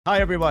Hi,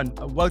 everyone.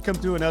 Welcome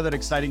to another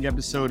exciting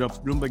episode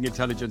of Bloomberg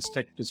Intelligence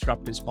Tech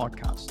Disruptors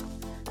podcast.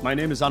 My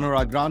name is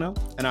Anurag Rana,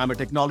 and I'm a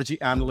technology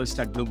analyst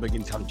at Bloomberg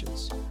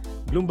Intelligence,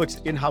 Bloomberg's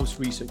in-house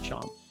research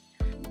arm.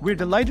 We're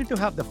delighted to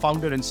have the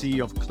founder and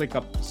CEO of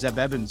ClickUp, Zeb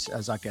Evans,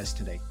 as our guest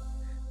today.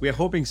 We are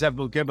hoping Zeb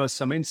will give us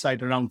some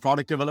insight around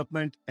product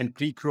development and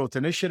pre-growth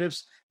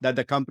initiatives that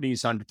the company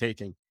is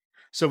undertaking.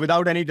 So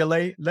without any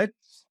delay,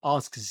 let's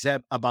ask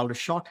Zeb about a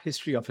short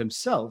history of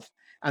himself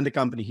and the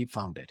company he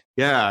founded.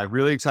 Yeah,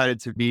 really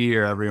excited to be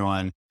here,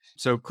 everyone.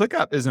 So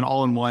ClickUp is an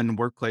all-in-one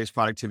workplace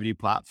productivity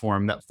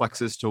platform that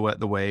flexes to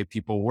the way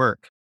people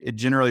work. It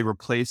generally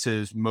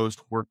replaces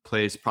most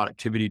workplace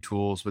productivity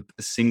tools with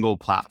a single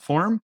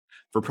platform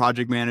for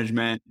project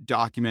management,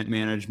 document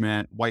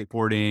management,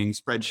 whiteboarding,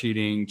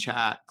 spreadsheeting,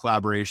 chat,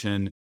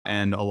 collaboration,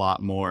 and a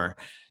lot more.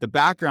 The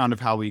background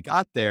of how we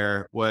got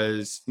there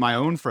was my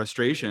own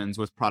frustrations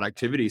with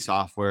productivity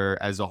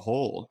software as a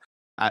whole.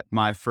 At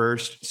my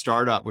first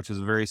startup, which was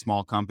a very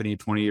small company,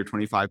 20 or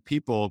 25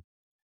 people,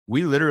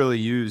 we literally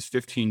used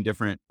 15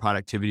 different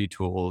productivity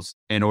tools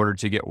in order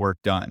to get work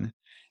done.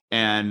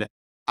 And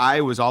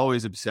I was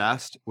always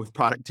obsessed with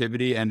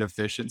productivity and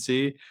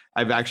efficiency.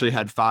 I've actually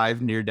had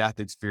 5 near-death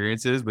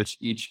experiences, which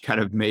each kind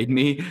of made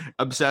me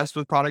obsessed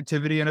with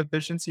productivity and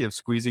efficiency, of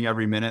squeezing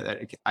every minute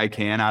that I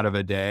can out of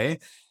a day.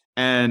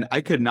 And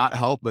I could not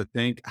help but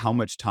think how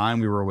much time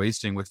we were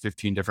wasting with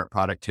 15 different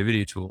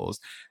productivity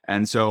tools.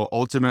 And so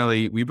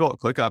ultimately, we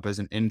built ClickUp as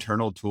an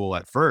internal tool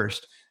at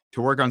first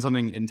to work on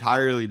something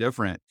entirely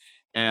different.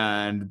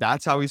 And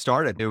that's how we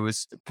started. It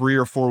was 3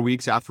 or 4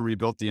 weeks after we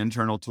built the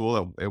internal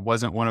tool. It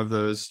wasn't one of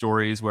those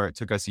stories where it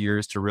took us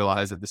years to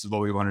realize that this is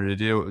what we wanted to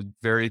do. It was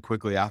very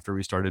quickly after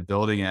we started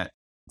building it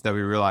that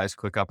we realized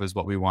ClickUp is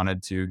what we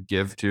wanted to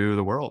give to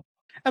the world.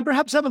 And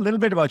perhaps have a little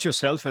bit about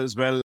yourself as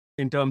well,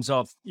 in terms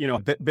of, a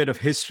bit of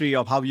history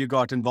of how you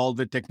got involved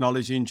with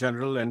technology in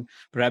general, and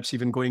perhaps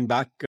even going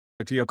back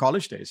to your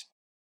college days.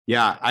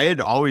 Yeah, I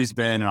had always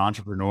been an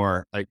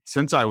entrepreneur. Like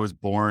since I was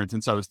born,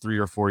 since I was 3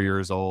 or 4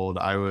 years old,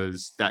 I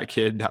was that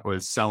kid that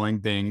was selling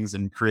things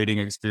and creating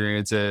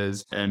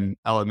experiences. In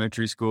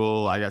elementary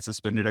school, I got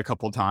suspended a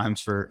couple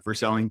times for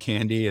selling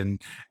candy and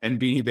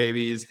Beanie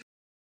Babies.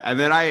 And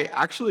then I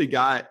actually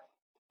got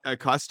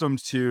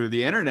accustomed to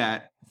the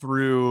internet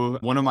through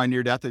one of my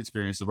near-death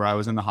experiences where I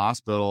was in the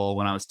hospital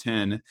when I was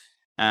 10.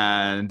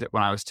 And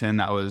when I was 10,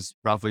 that was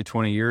roughly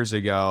 20 years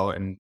ago.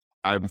 And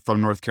I'm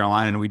from North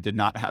Carolina, and we did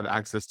not have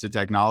access to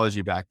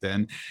technology back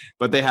then,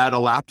 but they had a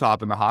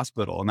laptop in the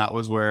hospital. And that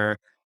was where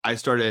I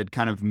started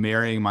kind of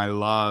marrying my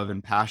love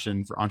and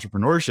passion for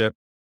entrepreneurship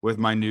with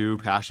my new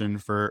passion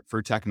for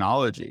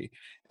technology.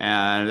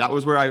 And that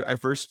was where I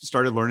first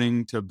started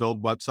learning to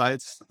build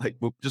websites, like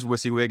just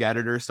WYSIWYG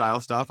editor style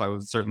stuff.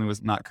 Certainly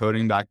was not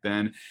coding back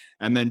then.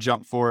 And then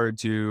jump forward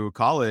to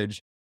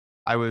college.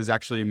 I was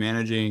actually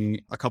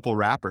managing a couple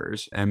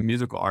rappers and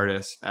musical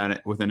artists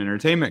with an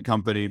entertainment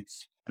company.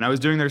 And I was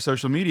doing their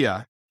social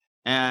media.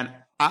 And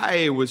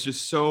I was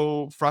just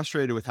so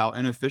frustrated with how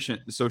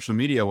inefficient the social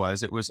media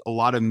was. It was a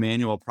lot of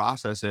manual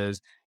processes.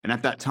 And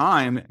at that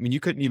time, I mean, you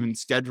couldn't even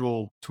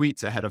schedule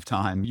tweets ahead of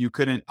time. You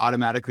couldn't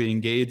automatically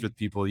engage with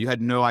people. You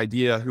had no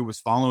idea who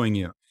was following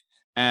you.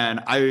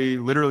 And I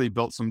literally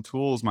built some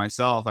tools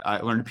myself. I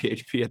learned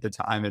PHP at the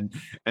time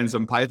and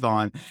some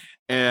Python,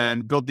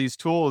 and built these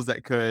tools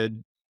that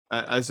could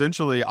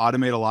essentially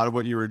automate a lot of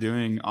what you were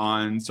doing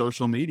on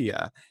social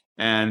media.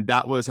 And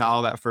that was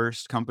how that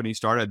first company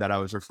started that I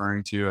was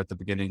referring to at the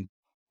beginning.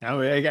 Oh,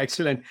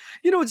 excellent.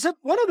 It's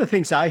one of the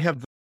things I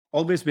have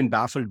always been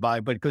baffled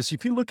by, but because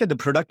if you look at the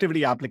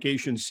productivity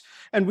applications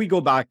and we go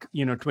back,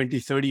 20,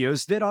 30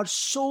 years, there are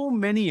so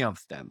many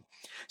of them.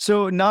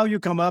 So now you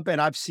come up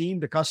and I've seen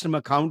the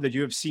customer count that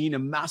you have seen a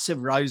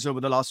massive rise over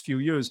the last few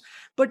years,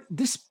 but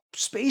this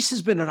space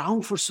has been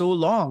around for so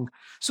long.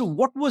 So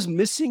what was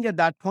missing at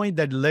that point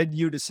that led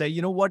you to say,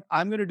 you know what,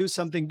 I'm going to do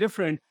something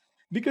different?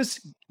 Because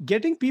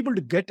getting people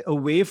to get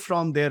away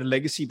from their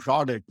legacy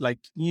product, like,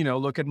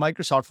 look at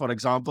Microsoft, for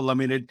example. I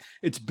mean,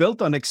 it's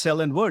built on Excel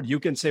and Word. You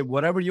can say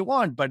whatever you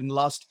want, but in the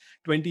last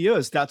 20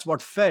 years, that's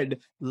what fed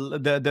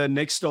the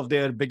next of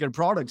their bigger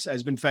products,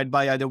 has been fed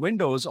by either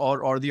Windows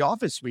or the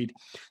Office suite.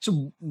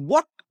 So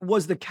what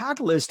was the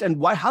catalyst,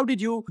 and how did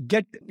you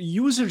get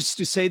users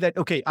to say that,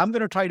 okay, I'm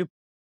going to try to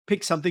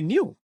pick something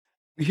new?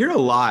 We hear a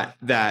lot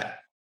that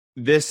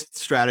this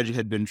strategy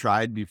had been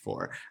tried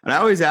before. And I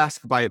always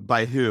ask by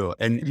who?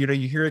 And, you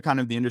hear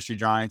kind of the industry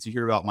giants, you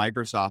hear about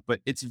Microsoft,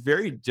 but it's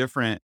very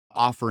different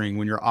offering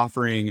when you're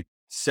offering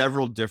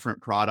several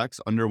different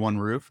products under one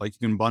roof. Like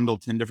you can bundle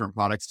 10 different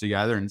products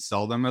together and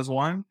sell them as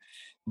one,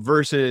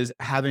 versus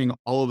having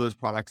all of those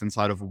products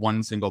inside of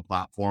one single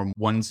platform,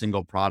 one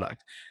single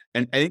product.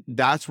 And I think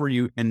that's where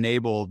you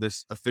enable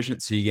this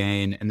efficiency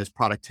gain and this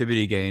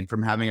productivity gain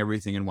from having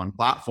everything in one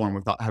platform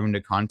without having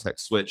to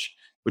context switch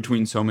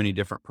between so many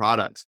different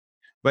products.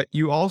 But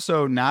you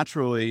also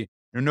naturally,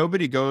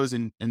 nobody goes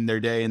in their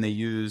day and they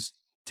use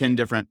 10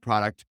 different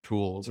product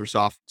tools or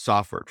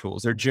software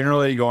tools. They're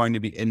generally going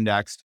to be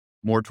indexed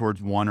more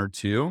towards one or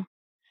two.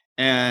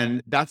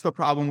 And that's the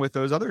problem with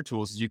those other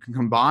tools is you can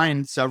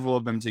combine several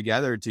of them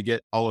together to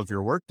get all of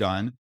your work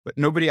done, but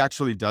nobody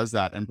actually does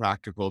that in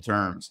practical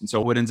terms. And so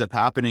what ends up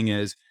happening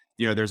is,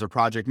 there's a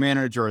project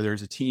manager or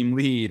there's a team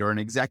lead or an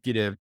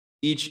executive,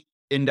 each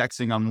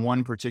indexing on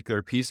one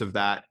particular piece of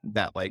that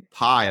like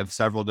pie of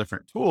several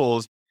different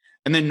tools.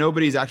 And then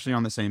nobody's actually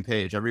on the same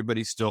page.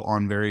 Everybody's still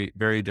on very,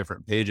 very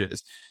different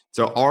pages.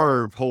 So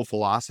our whole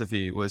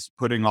philosophy was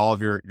putting all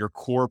of your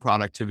core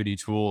productivity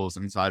tools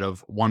inside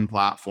of one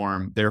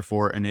platform,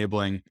 therefore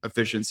enabling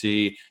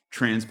efficiency,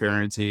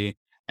 transparency,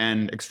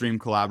 and extreme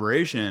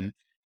collaboration.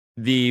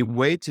 The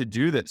way to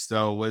do this,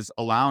 though, was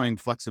allowing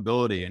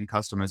flexibility and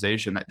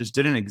customization that just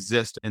didn't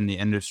exist in the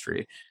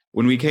industry.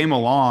 When we came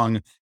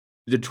along,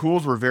 the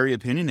tools were very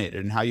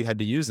opinionated in how you had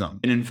to use them.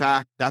 And in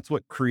fact, that's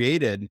what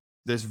created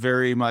this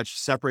very much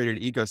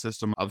separated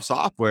ecosystem of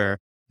software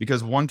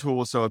because one tool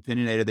was so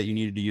opinionated that you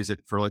needed to use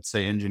it for, let's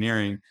say,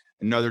 engineering.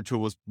 Another tool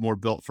was more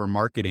built for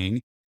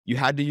marketing. You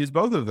had to use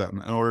both of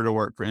them in order to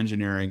work for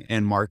engineering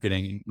and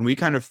marketing. And we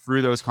kind of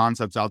threw those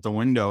concepts out the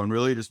window and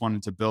really just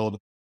wanted to build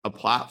a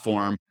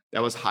platform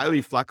that was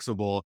highly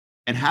flexible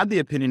and had the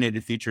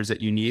opinionated features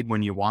that you need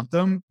when you want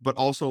them, but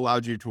also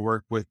allowed you to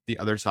work with the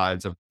other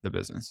sides of the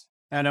business.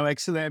 I know,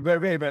 excellent.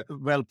 Very, very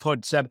well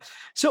put, Seb.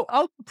 So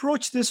I'll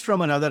approach this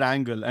from another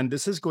angle. And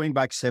this is going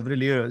back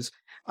several years.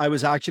 I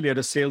was actually at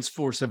a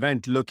Salesforce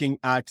event looking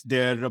at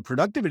their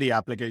productivity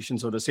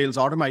applications or the sales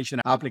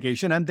automation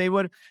application. And they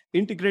were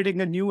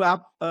integrating a new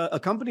app, a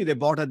company they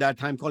bought at that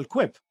time called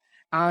Quip.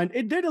 And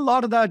it did a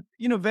lot of that,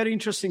 very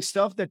interesting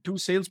stuff that two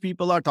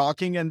salespeople are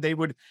talking and they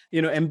would,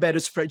 embed a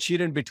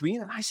spreadsheet in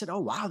between. And I said, oh,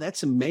 wow,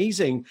 that's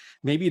amazing.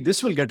 Maybe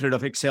this will get rid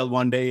of Excel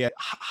one day.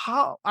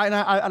 How? And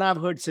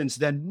I've heard since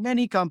then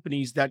many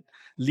companies that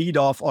lead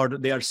off or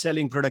they are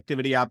selling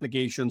productivity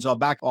applications or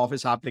back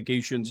office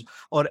applications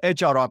or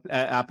HR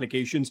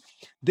applications.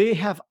 They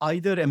have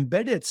either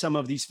embedded some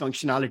of these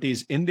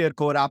functionalities in their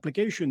core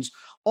applications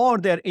or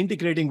they're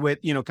integrating with,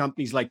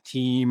 companies like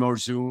Team or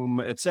Zoom,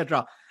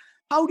 etc.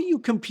 How do you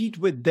compete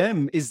with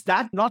them? Is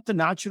that not the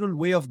natural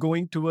way of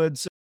going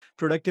towards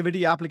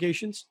productivity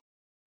applications?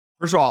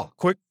 First of all,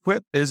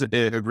 Quip is a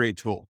great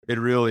tool. It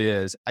really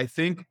is. I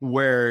think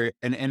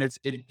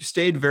it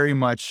stayed very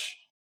much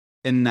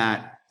in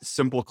that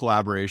simple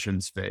collaboration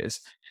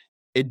space.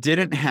 It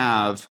didn't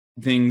have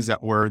things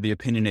that were the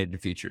opinionated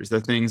features,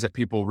 the things that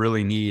people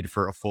really need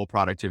for a full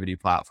productivity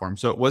platform.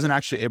 So it wasn't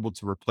actually able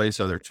to replace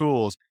other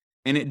tools.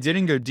 And it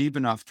didn't go deep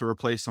enough to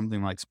replace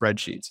something like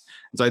spreadsheets.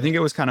 So I think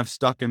it was kind of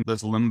stuck in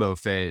this limbo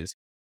phase,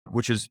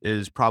 which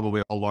is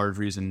probably a large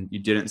reason you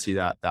didn't see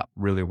that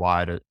really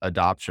wide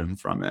adoption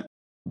from it.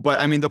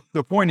 But I mean,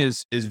 the point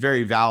is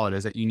very valid,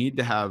 is that you need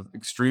to have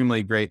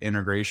extremely great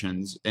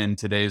integrations in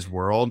today's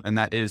world. And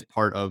that is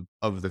part of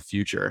the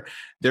future.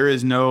 There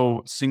is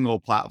no single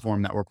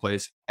platform that will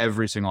replace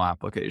every single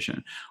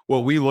application. What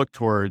we look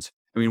towards,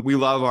 I mean, we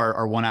love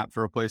our one app to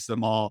replace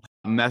them all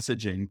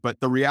messaging, but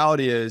the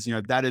reality is,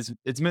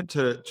 it's meant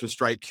to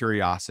strike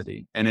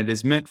curiosity and it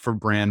is meant for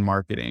brand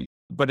marketing,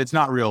 but it's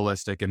not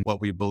realistic in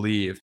what we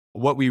believe.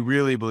 What we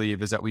really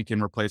believe is that we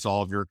can replace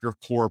all of your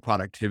core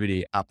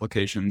productivity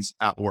applications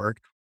at work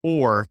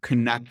or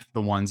connect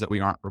the ones that we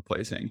aren't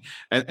replacing.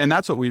 And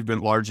that's what we've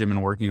largely been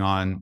working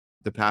on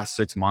the past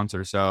 6 months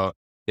or so,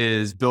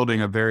 is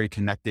building a very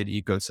connected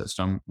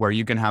ecosystem where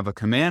you can have a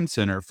command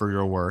center for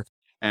your work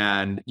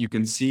and you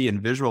can see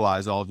and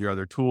visualize all of your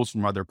other tools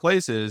from other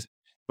places,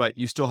 but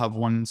you still have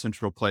one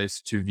central place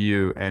to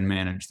view and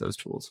manage those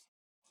tools.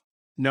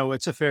 No,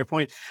 it's a fair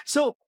point.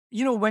 So,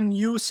 when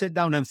you sit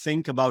down and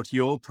think about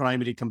your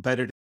primary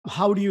competitor,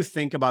 how do you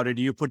think about it?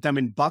 Do you put them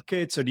in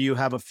buckets or do you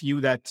have a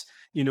few that,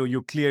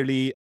 you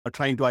clearly are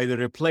trying to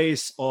either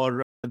replace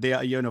or they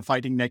are,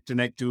 fighting neck to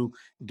neck to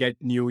get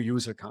new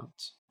user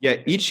counts? Yeah,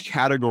 each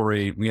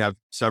category, we have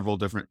several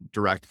different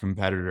direct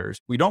competitors.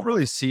 We don't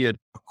really see a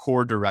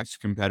core direct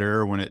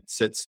competitor when it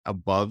sits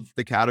above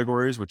the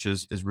categories, which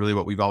is really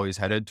what we've always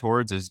headed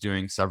towards, is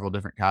doing several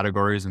different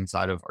categories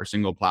inside of our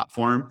single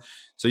platform.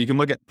 So you can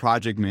look at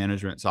project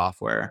management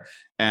software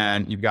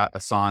and you've got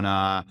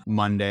Asana,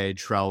 Monday,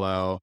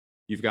 Trello,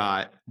 you've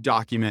got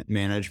document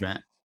management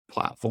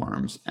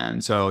platforms.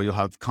 And so you'll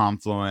have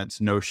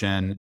Confluence,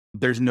 Notion.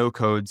 There's no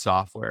code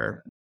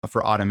software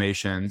for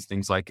automations,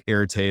 things like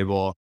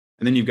Airtable.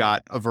 And then you've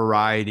got a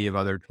variety of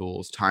other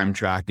tools, time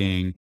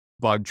tracking,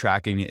 bug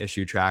tracking,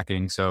 issue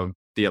tracking. So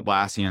the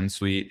Atlassian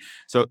suite.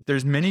 So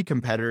there's many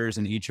competitors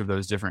in each of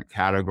those different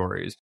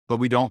categories, but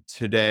we don't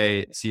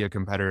today see a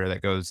competitor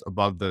that goes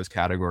above those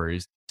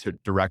categories to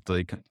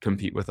directly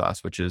compete with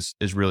us, which is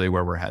really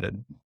where we're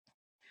headed.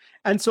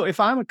 And so if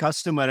I'm a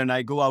customer and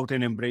I go out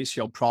and embrace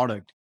your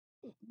product,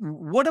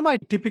 what am I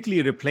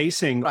typically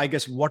replacing? I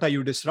guess, what are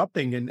you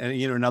disrupting in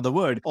another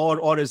word,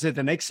 or is it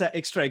an extra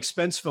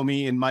expense for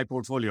me in my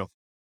portfolio?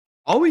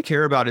 All we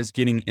care about is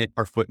getting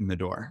our foot in the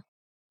door.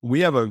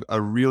 We have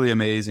a really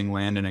amazing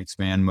land and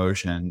expand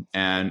motion,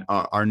 and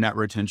our net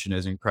retention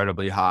is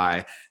incredibly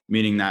high,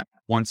 meaning that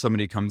once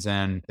somebody comes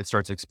in, it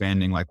starts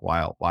expanding like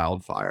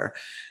wildfire.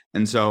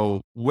 And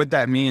so what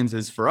that means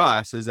is for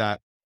us is that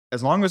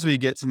as long as we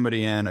get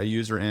somebody in, a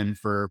user in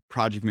for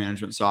project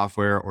management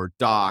software or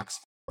docs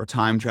or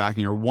time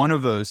tracking or one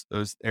of those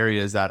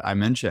areas that I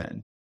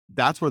mentioned,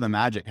 that's where the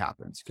magic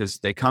happens because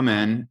they come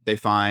in, they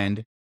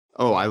find,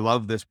 oh, I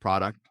love this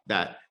product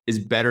that is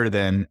better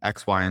than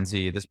X, Y, and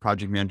Z. This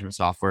project management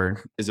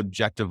software is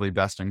objectively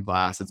best in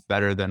class. It's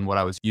better than what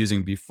I was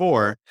using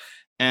before.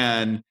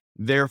 And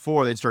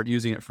therefore, they start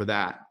using it for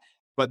that.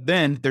 But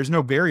then there's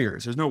no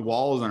barriers. There's no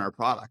walls on our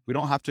product. We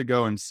don't have to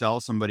go and sell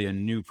somebody a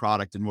new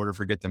product in order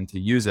for get them to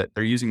use it.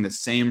 They're using the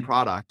same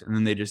product. And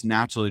then they just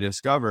naturally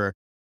discover,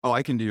 oh,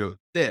 I can do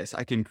this.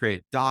 I can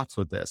create docs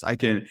with this. I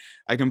can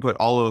put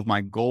all of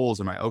my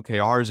goals and my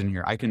OKRs in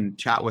here. I can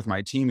chat with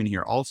my team in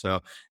here also.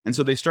 And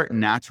so they start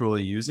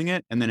naturally using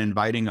it and then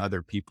inviting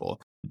other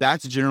people.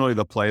 That's generally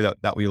the play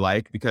that we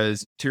like,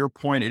 because to your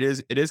point, it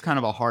is kind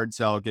of a hard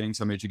sell getting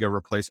somebody to go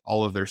replace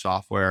all of their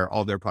software,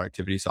 all of their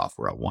productivity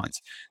software at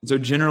once. And so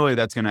generally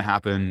that's going to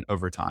happen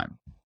over time.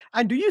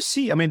 And do you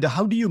see, I mean,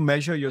 how do you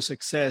measure your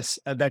success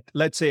that,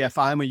 let's say, if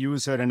I'm a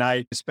user and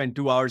I spend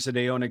 2 hours a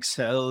day on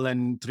Excel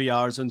and 3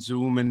 hours on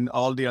Zoom and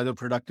all the other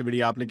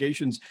productivity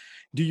applications,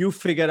 do you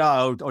figure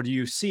out or do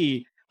you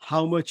see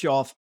how much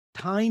of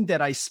time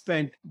that I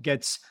spent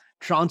gets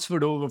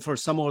transferred over for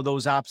some of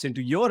those apps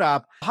into your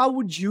app? How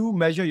would you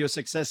measure your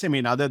success? I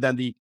mean, other than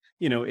the,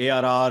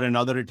 ARR and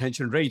other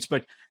retention rates,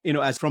 but,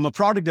 as from a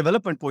product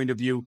development point of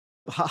view,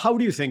 how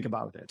do you think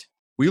about it?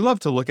 We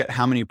love to look at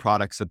how many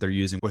products that they're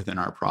using within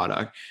our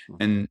product.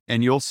 And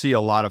you'll see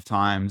a lot of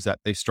times that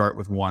they start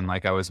with one,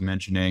 like I was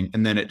mentioning,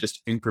 and then it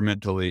just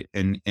incrementally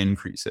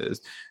increases.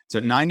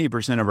 So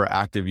 90% of our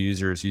active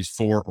users use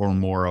 4 or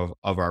more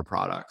of our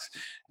products.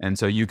 And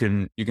so you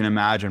can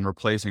imagine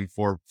replacing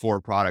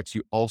four products.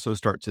 You also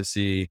start to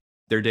see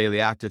their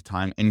daily active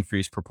time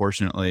increase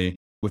proportionately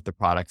with the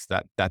products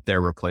that they're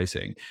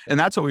replacing. And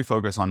that's what we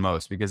focus on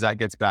most, because that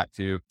gets back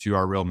to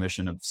our real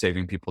mission of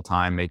saving people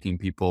time, making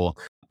people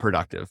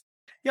productive.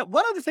 Yeah,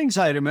 one of the things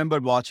I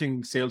remembered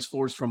watching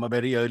Salesforce from a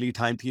very early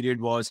time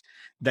period was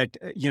that,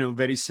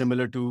 very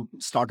similar to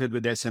started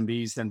with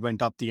SMBs, then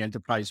went up the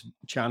enterprise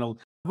channel.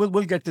 We'll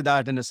get to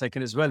that in a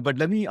second as well. But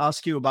let me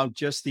ask you about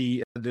just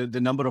the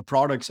number of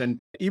products. And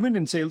even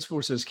in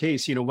Salesforce's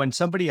case, when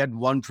somebody had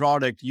one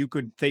product, you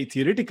could say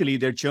theoretically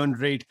their churn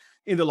rate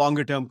in the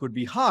longer term could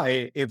be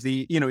high if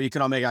the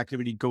economic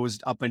activity goes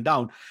up and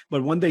down.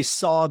 But when they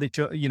saw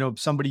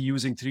somebody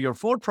using 3 or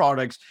 4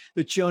 products,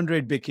 the churn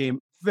rate became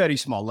very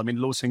small. I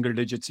mean, low single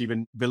digits,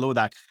 even below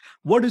that.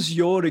 What is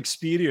your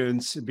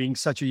experience being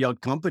such a young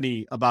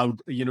company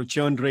about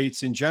churn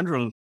rates in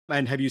general?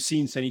 And have you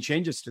seen any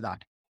changes to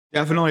that?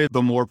 Definitely,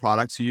 the more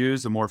products you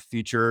use, the more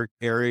feature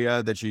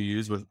area that you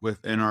use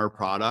within our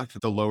product,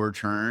 the lower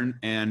churn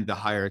and the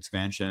higher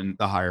expansion,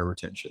 the higher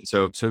retention.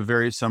 So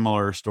very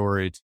similar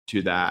story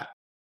to that.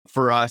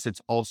 For us,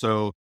 it's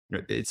also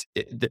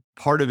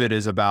part of it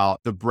is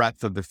about the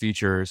breadth of the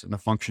features and the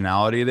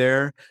functionality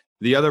there.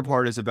 The other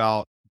part is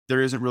about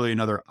there isn't really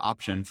another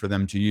option for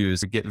them to use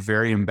to get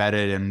very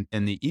embedded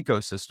in the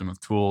ecosystem of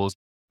tools.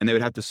 And they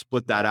would have to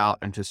split that out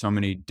into so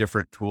many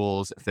different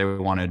tools if they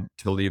wanted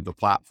to leave the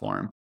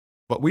platform.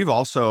 But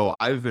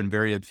I've been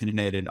very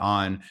opinionated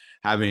on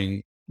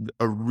having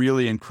a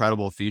really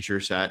incredible feature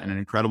set and an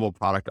incredible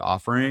product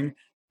offering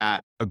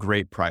at a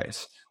great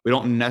price. We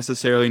don't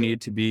necessarily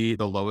need to be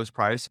the lowest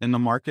price in the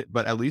market,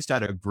 but at least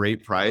at a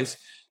great price,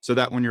 so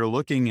that when you're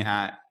looking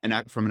at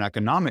from an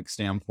economic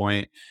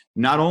standpoint,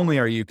 not only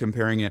are you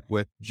comparing it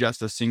with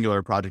just a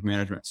singular project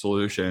management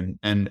solution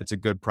and it's a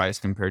good price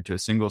compared to a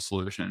single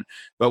solution,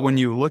 but when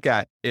you look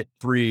at it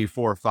 3,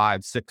 4,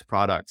 5, 6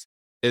 products,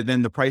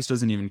 then the price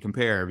doesn't even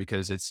compare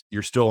because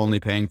you're still only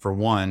paying for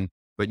one,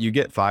 but you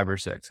get 5 or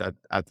 6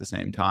 at the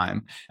same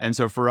time. And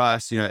so for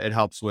us, it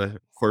helps with,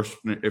 of course,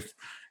 if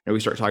we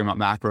start talking about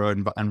macro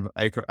and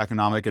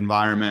economic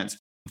environments,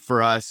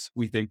 for us,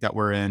 we think that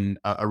we're in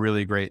a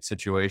really great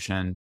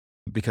situation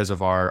because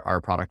of our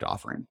product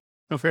offering.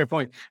 No, fair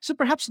point. So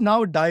perhaps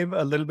now dive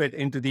a little bit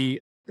into the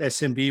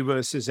SMB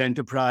versus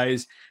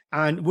enterprise,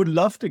 and would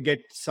love to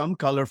get some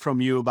color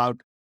from you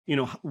about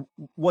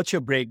what's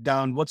your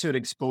breakdown, what's your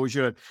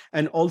exposure,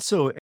 and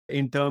also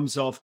in terms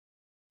of,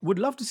 would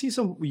love to see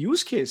some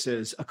use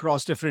cases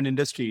across different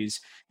industries.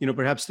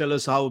 Perhaps tell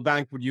us how a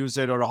bank would use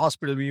it or a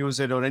hospital would use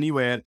it or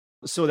anywhere,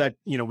 so that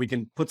we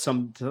can put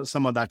some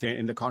of that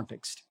in the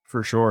context.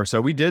 For sure.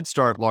 So we did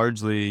start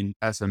largely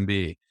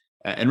SMB,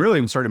 and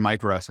really we started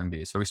micro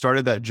SMB. So we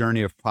started that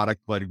journey of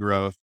product-led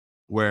growth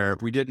where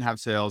we didn't have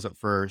sales at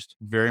first,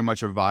 very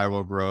much a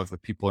viral growth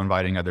with people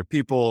inviting other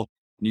people.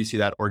 And you see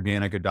that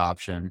organic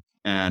adoption.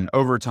 And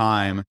over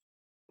time,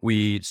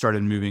 we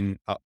started moving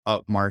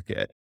up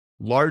market.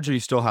 Largely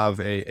still have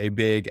a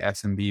big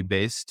SMB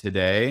base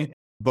today,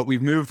 but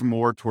we've moved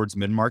more towards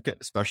mid-market,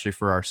 especially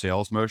for our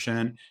sales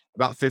motion.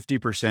 About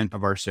 50%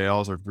 of our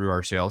sales are through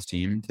our sales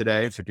team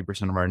today,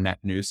 50% of our net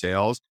new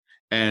sales.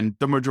 And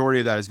the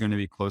majority of that is going to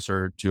be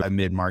closer to a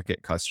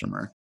mid-market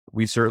customer.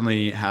 We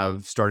certainly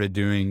have started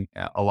doing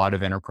a lot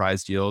of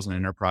enterprise deals and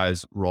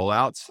enterprise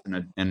rollouts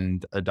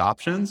and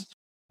adoptions.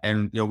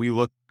 And we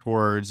look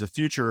towards the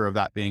future of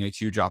that being a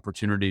huge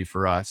opportunity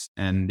for us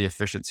and the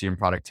efficiency and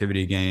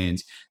productivity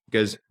gains.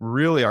 Because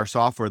really, our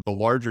software, the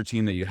larger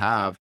team that you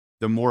have,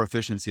 the more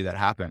efficiency that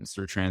happens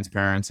through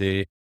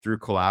transparency, through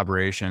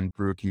collaboration,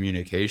 through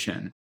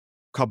communication.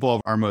 A couple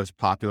of our most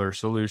popular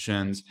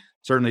solutions,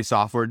 certainly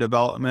software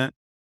development.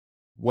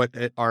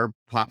 Our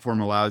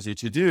platform allows you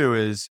to do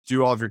is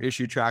do all of your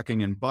issue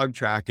tracking and bug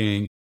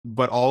tracking,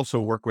 but also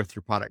work with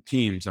your product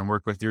teams and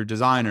work with your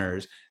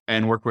designers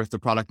and work with the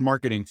product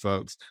marketing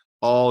folks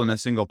all in a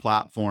single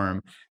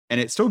platform. And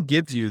it still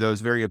gives you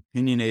those very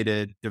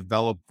opinionated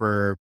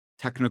developer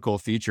technical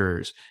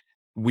features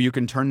where you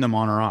can turn them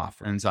on or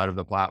off inside of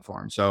the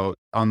platform. So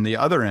on the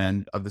other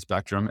end of the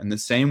spectrum, in the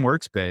same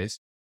workspace,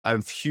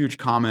 a huge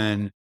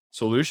common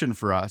solution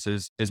for us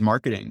is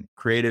marketing,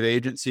 creative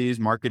agencies,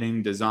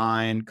 marketing,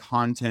 design,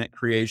 content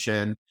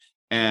creation.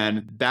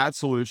 And that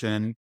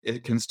solution,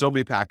 it can still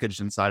be packaged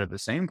inside of the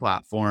same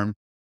platform,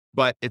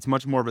 but it's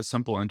much more of a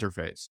simple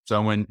interface.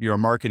 So when you're a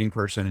marketing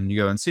person and you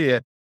go and see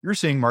it, you're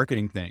seeing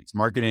marketing things,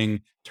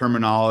 marketing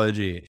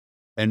terminology,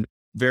 and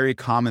very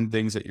common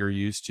things that you're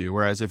used to.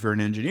 Whereas if you're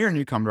an engineer and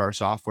you come to our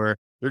software,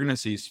 you're going to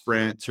see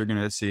sprints, you're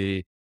going to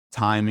see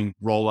timing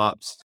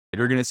roll-ups,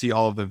 you're going to see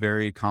all of the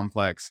very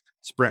complex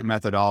sprint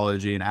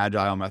methodology and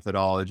agile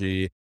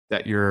methodology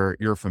that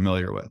you're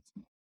familiar with.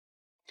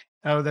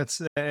 Oh,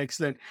 that's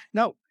excellent.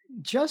 Now,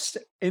 just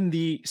in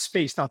the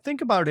space, now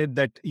think about it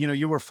that,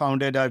 you were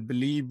founded, I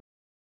believe,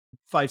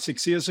 5,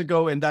 6 years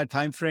ago in that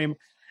time frame.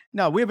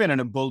 Now, we've been in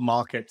a bull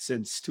market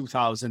since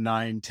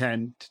 2009,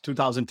 10,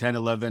 2010,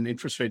 11,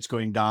 interest rates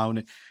going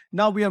down.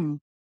 Now we are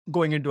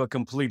going into a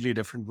completely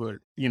different world,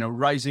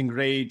 rising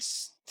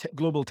rates,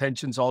 global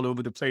tensions all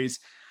over the place.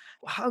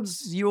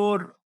 How's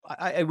your,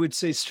 I would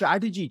say,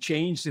 strategy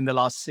changed in the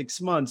last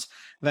 6 months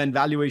when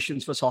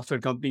valuations for software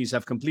companies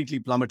have completely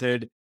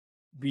plummeted?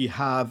 We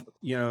have,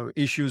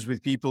 issues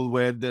with people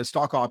with the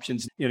stock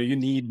options. You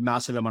need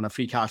massive amount of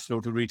free cash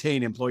flow to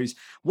retain employees.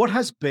 What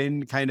has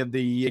been kind of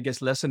the, I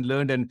guess, lesson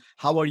learned, and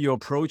how are you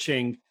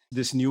approaching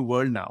this new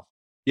world now?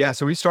 Yeah,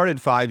 so we started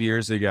 5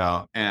 years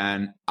ago,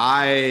 and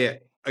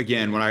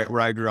again,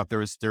 where I grew up, there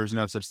was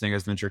no such thing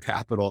as venture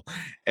capital,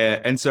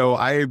 and so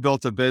I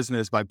built a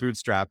business by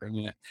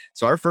bootstrapping it.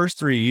 So our first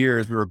 3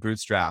 years we were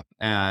bootstrapped,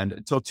 and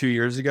until 2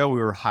 years ago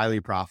we were highly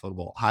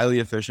profitable, highly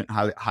efficient,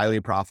 highly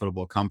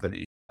profitable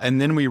company. And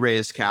then we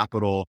raised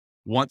capital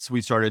once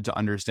we started to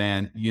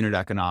understand unit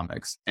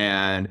economics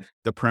and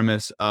the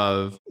premise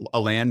of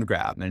a land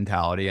grab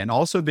mentality, and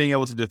also being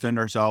able to defend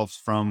ourselves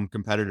from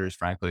competitors,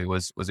 frankly,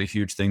 was a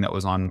huge thing that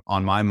was on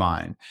my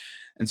mind.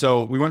 And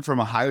so we went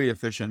from a highly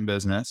efficient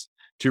business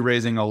to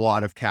raising a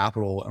lot of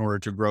capital in order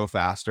to grow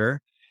faster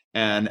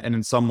and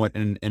in somewhat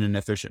in an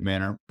efficient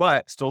manner,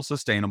 but still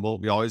sustainable.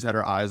 We always had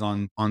our eyes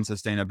on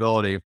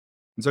sustainability.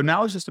 And so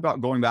now it's just about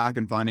going back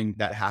and finding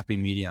that happy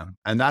medium.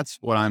 And that's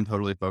what I'm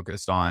totally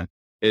focused on,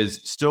 is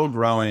still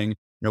growing.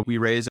 We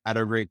raise at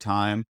a great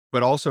time,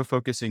 but also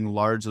focusing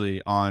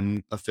largely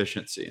on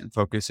efficiency and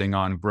focusing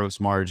on gross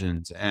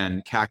margins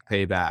and CAC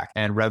payback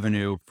and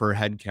revenue per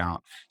head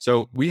count.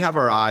 So we have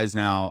our eyes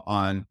now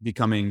on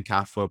becoming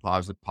cash flow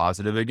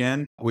positive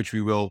again, which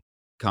we will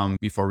come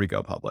before we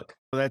go public.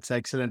 Well, that's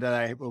excellent. And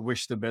I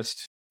wish the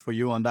best for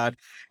you on that.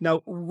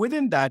 Now,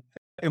 within that,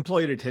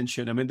 employee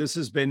retention. I mean, this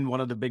has been one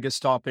of the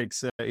biggest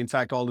topics. In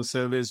fact, all the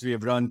surveys we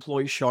have run,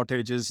 employee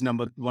shortages,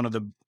 one of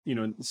the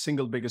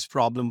single biggest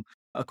problem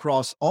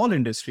across all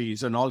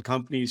industries and all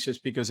companies,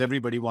 just because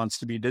everybody wants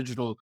to be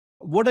digital.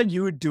 What are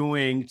you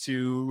doing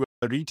to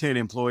retain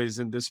employees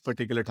in this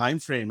particular time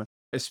frame,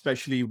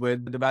 especially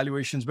with the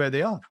valuations where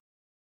they are?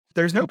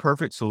 There's no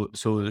perfect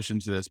solution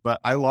to this,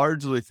 but I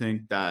largely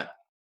think that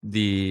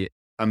the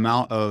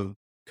amount of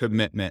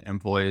commitment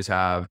employees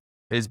have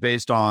is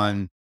based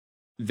on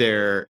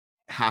their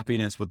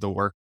happiness with the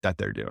work that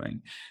they're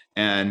doing.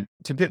 And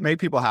to make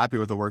people happy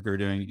with the work they're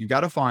doing, you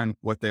got to find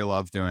what they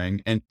love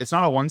doing. And it's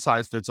not a one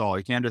size fits all.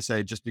 You can't just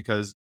say just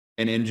because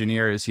an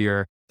engineer is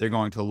here, they're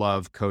going to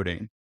love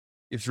coding.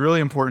 It's really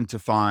important to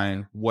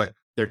find what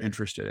they're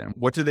interested in.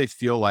 What do they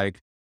feel like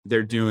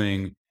they're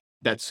doing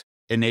that's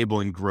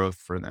enabling growth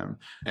for them?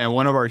 And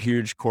one of our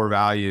huge core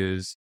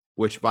values,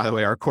 which, by the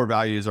way, our core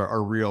values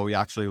are real. We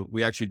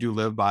actually do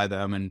live by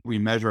them, and we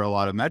measure a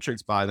lot of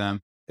metrics by them.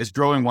 Is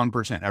growing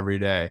 1% every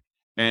day.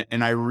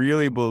 And I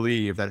really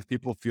believe that if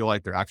people feel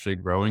like they're actually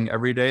growing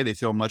every day, they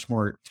feel much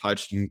more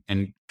touched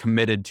and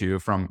committed to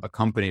from a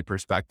company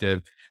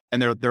perspective, and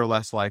they're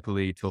less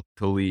likely to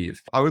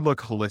leave. I would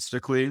look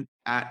holistically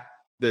at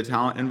the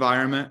talent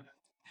environment.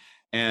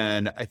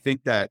 And I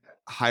think that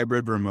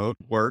hybrid remote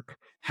work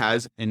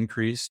has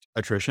increased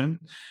attrition.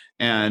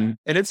 And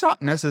it's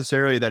not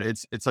necessarily that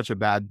it's such a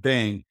bad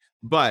thing.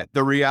 But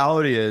the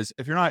reality is,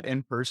 if you're not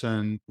in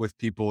person with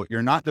people,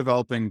 you're not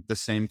developing the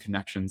same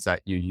connections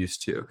that you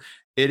used to.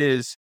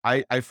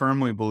 I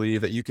firmly believe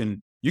that you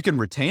can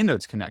retain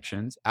those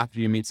connections after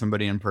you meet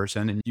somebody in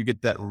person, and you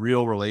get that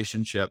real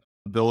relationship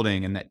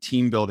building and that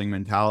team building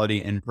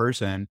mentality in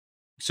person.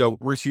 So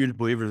we're huge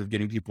believers of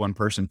getting people in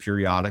person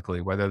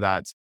periodically, whether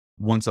that's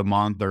once a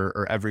month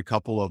or every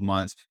couple of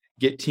months.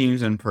 get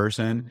teams in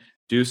person,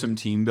 do some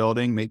team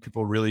building, make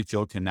people really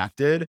feel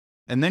connected,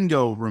 and then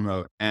go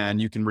remote.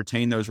 And you can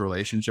retain those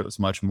relationships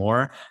much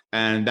more.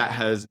 And that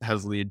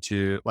has led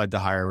to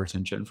higher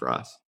retention for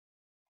us.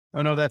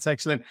 Oh, no, that's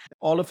excellent.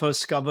 All of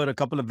us cover a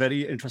couple of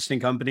very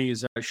interesting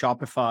companies,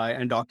 Shopify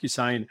and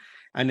DocuSign.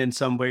 And in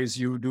some ways,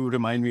 you do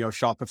remind me of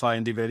Shopify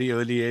in the very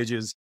early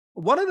ages.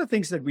 One of the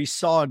things that we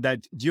saw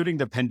that during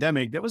the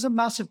pandemic, there was a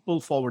massive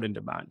pull forward in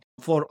demand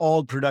for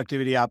all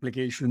productivity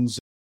applications,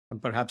 and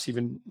perhaps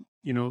even,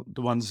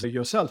 the ones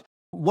yourself.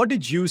 What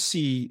did you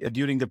see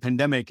during the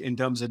pandemic in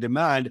terms of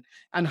demand,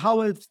 and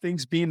how have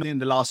things been in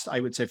the last,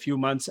 I would say, few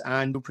months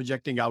and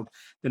projecting out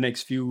the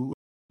next few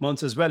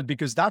months as well?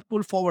 Because that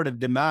pull forward of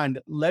demand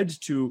led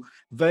to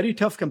very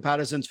tough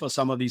comparisons for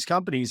some of these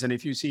companies. And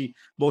if you see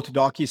both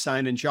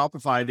DocuSign and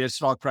Shopify, their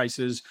stock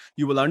prices,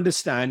 you will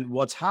understand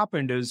what's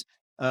happened is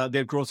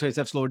their growth rates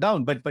have slowed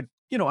down. But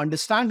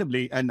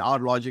understandably, and our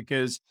logic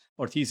is,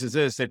 or thesis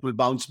is, that will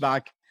bounce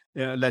back.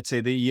 Let's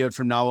say the year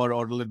from now, or a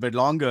little bit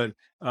longer,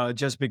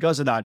 just because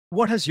of that.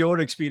 What has your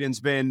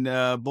experience been,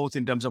 both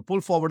in terms of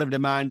pull forward of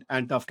demand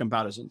and tough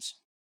comparisons?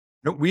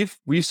 No,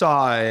 we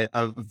saw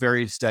a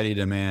very steady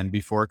demand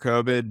before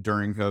COVID,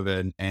 during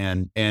COVID,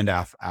 and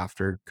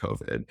after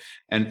COVID,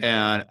 and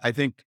I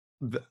think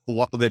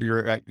that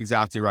you're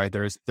exactly right.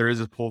 There is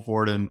a pull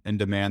forward in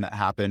demand that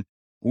happened.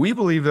 We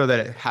believe though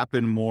that it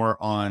happened more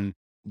on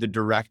the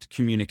direct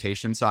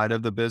communication side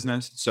of the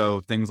business. So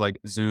things like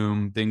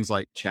Zoom, things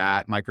like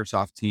chat,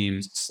 Microsoft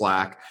Teams,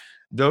 Slack,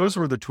 those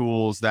were the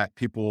tools that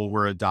people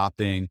were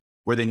adopting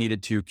where they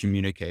needed to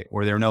communicate,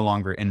 where they're no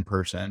longer in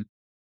person.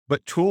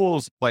 But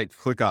tools like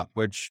ClickUp,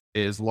 which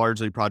is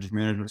largely project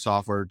management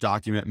software,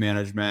 document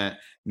management,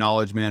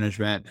 knowledge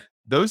management,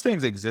 those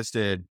things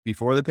existed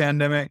before the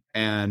pandemic,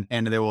 and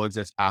they will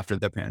exist after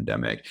the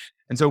pandemic.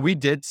 And so we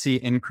did see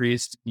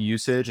increased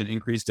usage and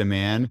increased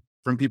demand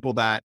from people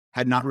that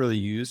had not really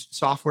used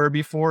software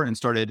before and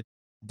started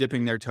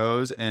dipping their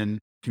toes in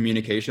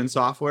communication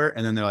software.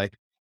 And then they're like,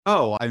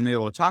 oh, I've been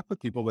able to talk with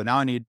people, but now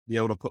I need to be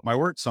able to put my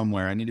work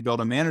somewhere. I need to be able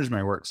to manage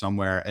my work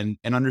somewhere and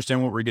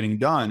understand what we're getting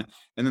done.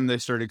 And then they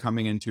started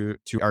coming into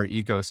our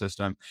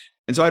ecosystem.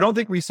 And so I don't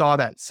think we saw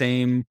that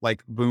same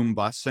like boom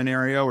bust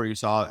scenario where you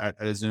saw at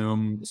a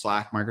Zoom,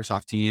 Slack,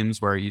 Microsoft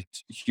Teams, where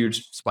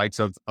huge spikes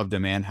of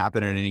demand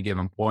happen at any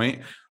given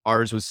point.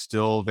 Ours was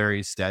still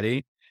very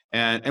steady.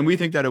 And we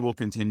think that it will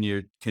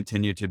continue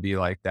to be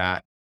like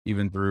that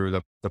even through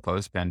the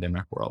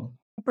post-pandemic world.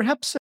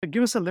 Perhaps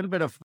give us a little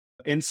bit of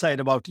insight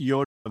about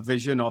your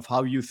vision of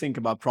how you think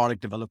about product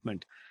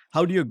development.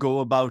 How do you go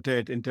about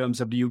it in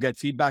terms of, do you get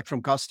feedback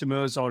from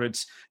customers, or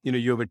it's,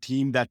 you have a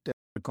team that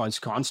is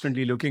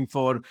constantly looking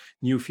for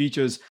new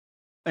features,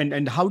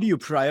 and how do you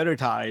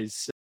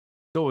prioritize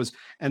those?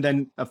 And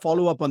then a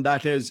follow up on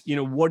that is,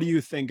 what do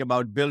you think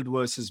about build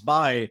versus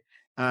buy,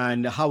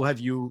 and how have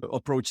you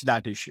approached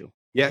that issue?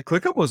 Yeah,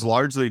 ClickUp was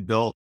largely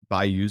built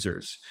by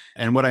users.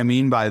 And what I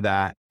mean by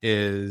that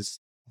is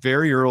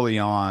very early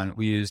on,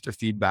 we used a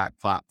feedback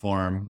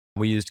platform.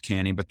 We used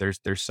Canny, but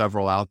there's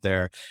several out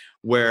there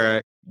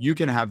where you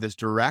can have this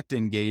direct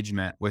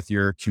engagement with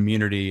your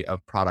community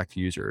of product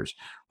users,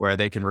 where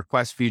they can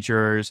request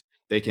features,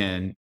 they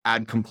can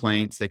add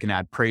complaints, they can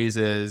add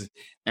praises.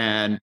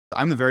 And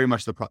I'm very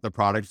much the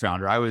product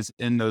founder. I was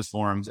in those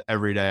forums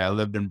every day. I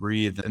lived and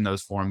breathed in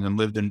those forums and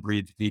lived and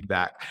breathed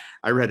feedback.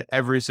 I read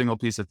every single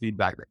piece of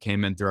feedback that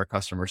came in through our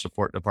customer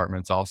support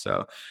departments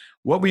also.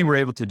 What we were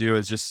able to do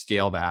is just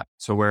scale that.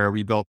 So where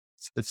we built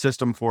a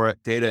system for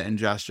it, data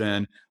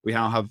ingestion, we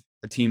now have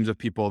teams of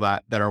people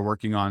that are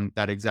working on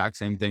that exact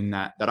same thing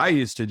that I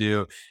used to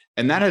do.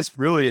 And that has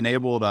really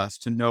enabled us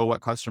to know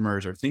what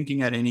customers are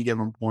thinking at any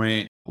given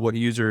point, what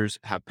users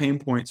have pain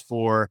points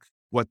for,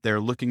 what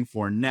they're looking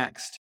for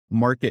next,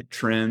 market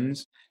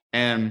trends.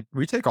 And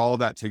we take all of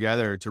that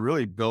together to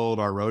really build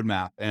our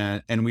roadmap.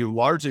 And we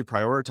largely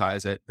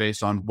prioritize it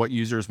based on what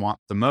users want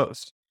the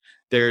most.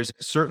 There's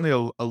certainly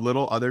a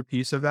little other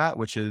piece of that,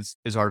 which is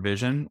our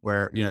vision,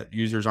 where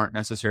users aren't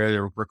necessarily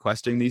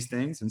requesting these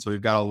things. And so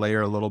we've got to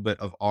layer a little bit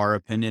of our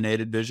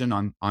opinionated vision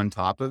on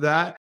top of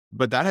that.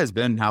 But that has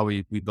been how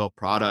we built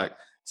product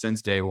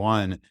since day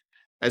one.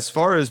 As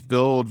far as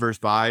build versus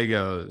buy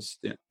goes,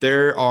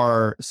 there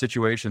are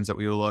situations that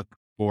we look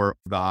for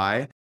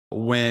buy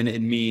when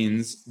it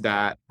means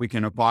that we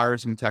can acquire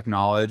some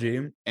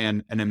technology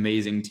and an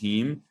amazing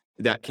team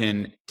that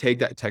can take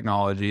that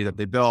technology that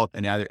they built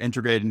and either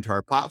integrate it into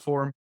our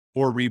platform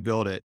or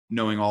rebuild it,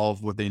 knowing all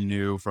of what they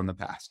knew from the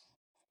past.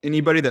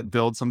 Anybody that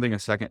builds something a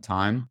second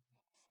time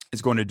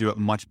is going to do it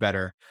much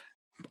better,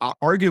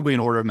 arguably an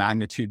order of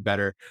magnitude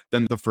better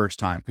than the first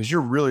time, because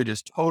you're really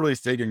just totally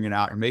figuring it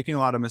out. You're making a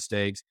lot of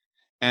mistakes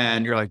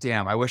and you're like,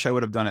 damn, I wish I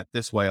would have done it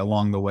this way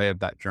along the way of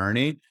that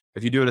journey.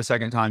 If you do it a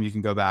second time, you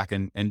can go back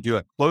and do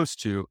it close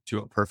to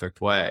a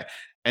perfect way.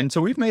 And so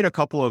we've made a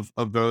couple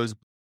of those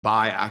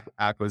buy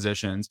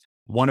acquisitions.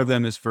 One of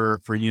them is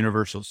for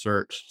universal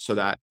search, so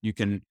that you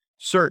can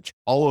search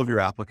all of your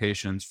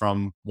applications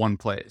from one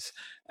place.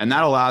 And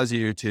that allows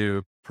you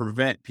to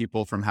prevent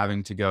people from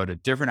having to go to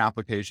different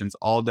applications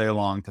all day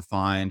long to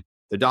find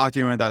the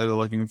document that they're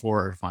looking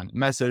for, or find the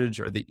message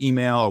or the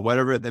email or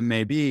whatever it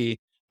may be,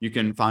 you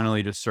can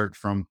finally just search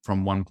from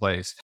one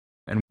place.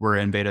 And we're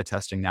in beta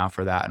testing now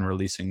for that and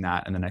releasing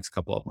that in the next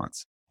couple of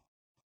months.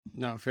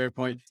 No, fair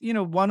point.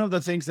 One of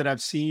the things that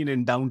I've seen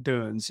in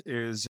downturns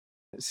is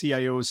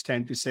CIOs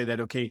tend to say that,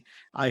 okay,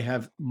 I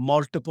have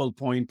multiple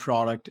point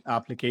product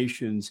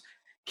applications.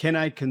 Can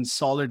I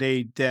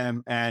consolidate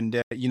them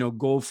and,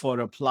 go for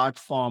a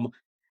platform?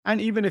 And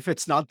even if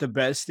it's not the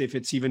best, if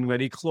it's even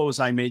very close,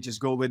 I may just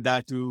go with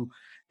that to,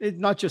 it's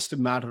not just a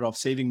matter of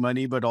saving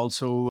money, but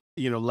also,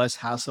 less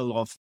hassle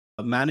of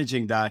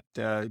managing that,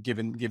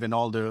 given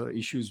all the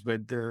issues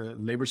with the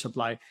labor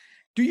supply.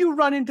 Do you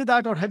run into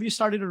that, or have you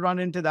started to run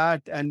into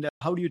that? And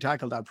how do you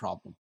tackle that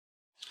problem?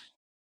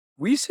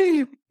 We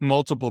see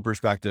multiple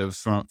perspectives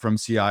from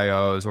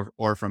CIOs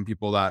or from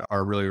people that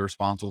are really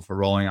responsible for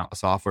rolling out the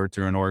software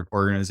to an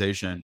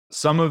organization.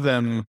 Some of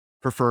them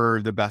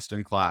prefer the best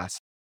in class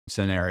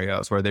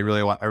scenarios where they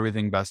really want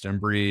everything best in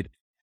breed.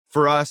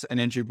 For us, an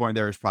entry point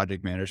there is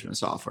project management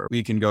software.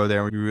 We can go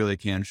there. We really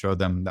can show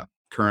them that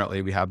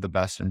currently we have the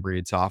best in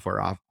breed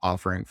software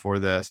offering for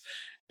this.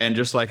 And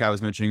just like I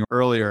was mentioning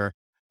earlier,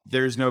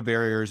 there's no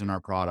barriers in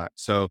our product.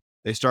 So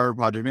they start with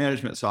project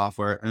management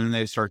software and then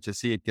they start to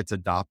see it gets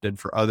adopted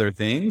for other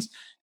things.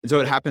 And so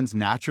it happens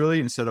naturally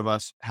instead of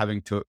us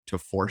having to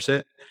force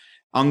it.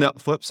 On the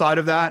flip side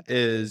of that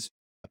is,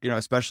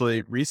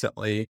 especially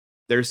recently,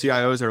 their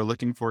CIOs are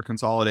looking for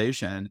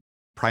consolidation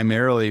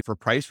primarily for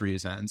price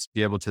reasons,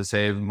 be able to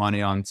save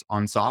money on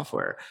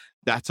software.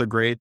 That's a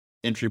great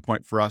entry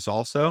point for us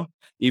also.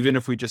 Even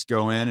if we just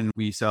go in and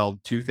we sell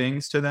two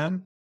things to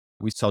them,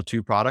 we sell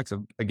two products,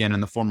 again,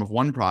 in the form of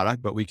one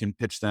product, but we can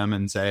pitch them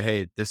and say,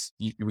 hey,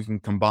 we can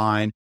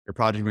combine your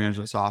project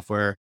management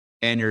software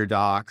and your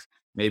docs,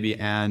 maybe,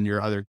 and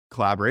your other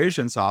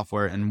collaboration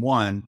software in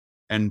one,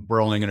 and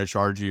we're only going to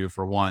charge you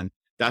for one.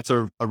 That's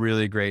a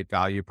really great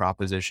value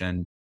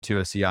proposition to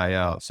a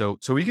CIO. So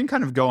we can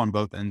kind of go on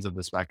both ends of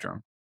the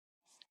spectrum.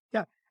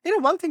 Yeah.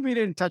 One thing we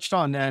didn't touch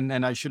on,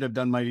 and I should have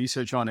done my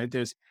research on it,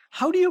 is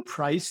how do you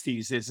price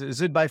these?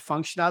 Is it by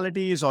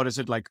functionalities, or is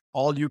it like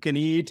all you can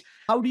eat?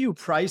 How do you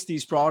price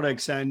these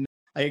products? And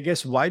I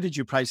guess, why did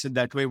you price it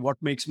that way? What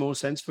makes more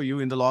sense for you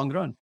in the long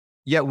run?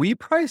 Yeah, we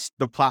price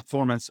the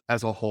platform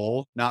as a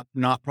whole,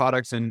 not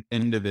products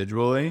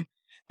individually.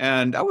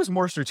 And that was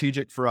more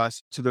strategic for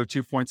us to the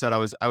 2 points that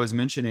I was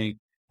mentioning.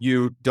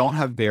 You don't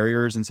have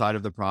barriers inside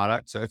of the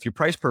product. So if you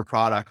price per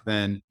product,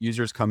 then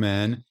users come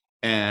in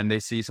and they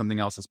see something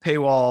else that's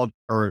paywalled,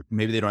 or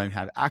maybe they don't even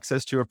have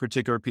access to a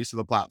particular piece of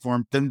the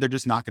platform, then they're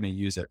just not going to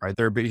use it, right?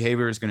 Their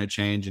behavior is going to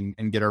change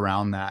and get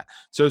around that.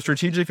 So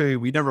strategically,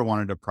 we never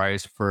wanted to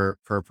price for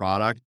a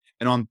product.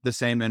 And on the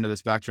same end of the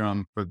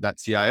spectrum for that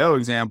CIO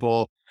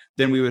example,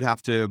 then we would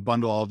have to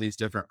bundle all these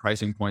different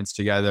pricing points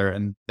together.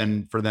 And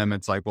then for them,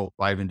 it's like, well,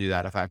 why even do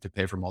that if I have to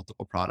pay for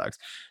multiple products?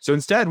 So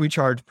instead, we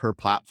charge per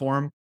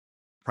platform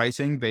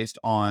pricing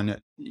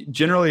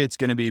generally it's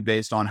going to be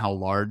based on how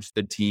large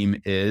the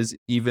team is,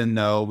 even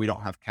though we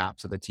don't have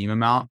caps of the team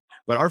amount.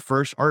 But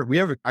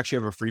we actually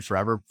have a free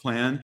forever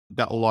plan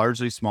that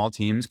largely small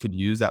teams could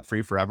use. That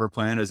free forever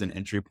plan as an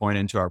entry point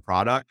into our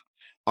product.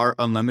 Our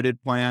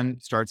unlimited plan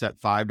starts at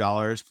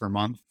 $5 per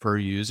month per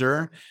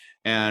user.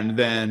 And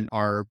then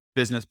our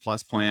business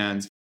plus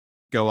plans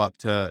go up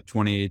to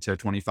 $20 to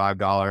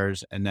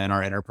 $25. And then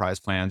our enterprise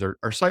plans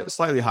are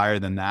slightly higher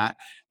than that.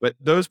 But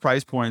those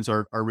price points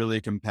are really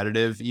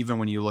competitive, even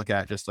when you look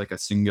at just like a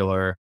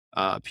singular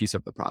piece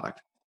of the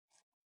product.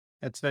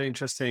 That's very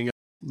interesting.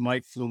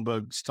 Mike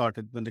Bloomberg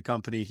started when the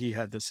company, he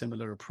had the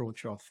similar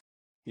approach of,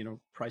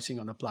 pricing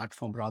on a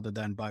platform rather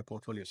than by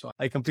portfolio. So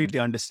I completely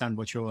understand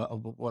what you're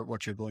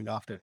going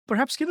after.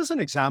 Perhaps give us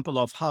an example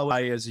of how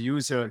I, as a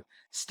user,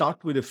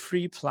 start with a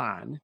free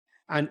plan,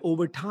 and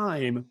over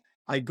time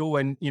I go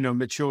and,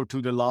 mature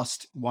to the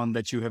last one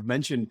that you have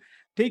mentioned.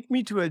 Take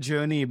me to a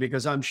journey,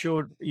 because I'm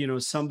sure,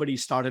 somebody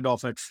started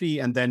off at free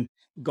and then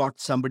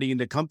got somebody in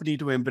the company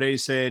to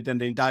embrace it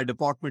and the entire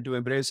department to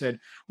embrace it.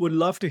 Would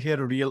love to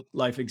hear a real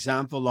life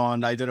example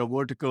on either a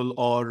vertical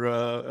or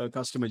a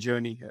customer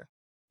journey here.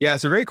 Yeah,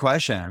 it's a great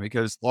question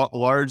because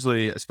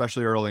largely,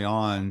 especially early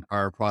on,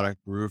 our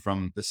product grew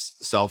from this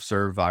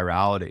self-serve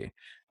virality.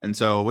 And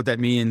so what that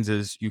means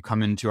is you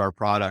come into our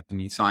product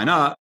and you sign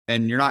up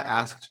and you're not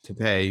asked to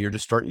pay, you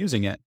just start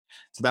using it.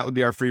 So that would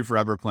be our free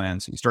forever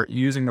plan. So you start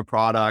using the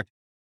product,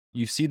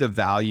 you see the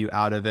value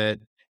out of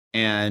it,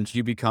 and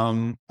you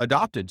become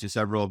adopted to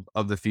several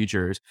of the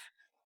features.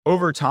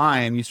 Over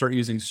time, you start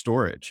using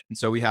storage. And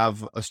so we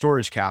have a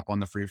storage cap on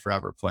the free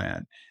forever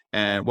plan.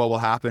 And what will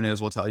happen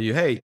is we'll tell you,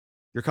 hey,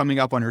 you're coming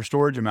up on your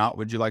storage amount.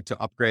 Would you like to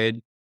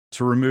upgrade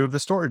to remove the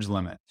storage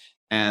limit?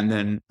 And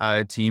then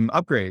a team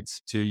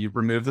upgrades to you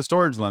remove the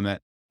storage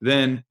limit.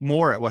 Then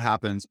more at what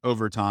happens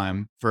over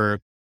time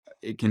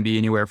it can be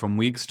anywhere from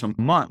weeks to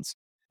months,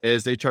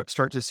 is they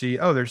start to see,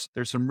 oh, there's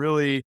some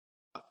really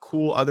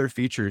cool other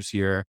features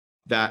here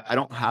that I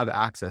don't have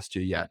access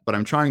to yet, but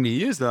I'm trying to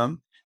use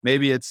them.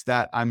 Maybe it's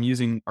that I'm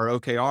using our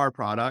OKR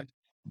product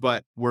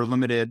but we're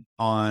limited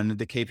on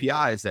the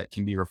KPIs that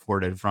can be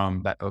reported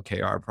from that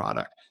OKR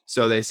product.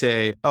 So they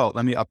say, oh,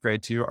 let me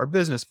upgrade to our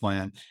business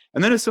plan.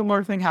 And then a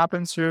similar thing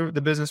happens through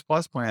the business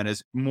plus plan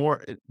is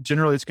more,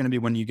 generally it's going to be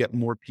when you get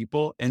more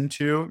people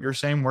into your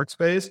same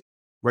workspace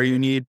where you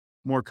need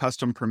more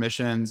custom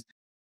permissions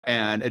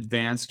and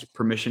advanced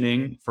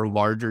permissioning for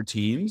larger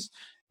teams.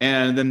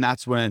 And then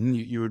that's when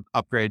you would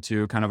upgrade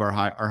to kind of our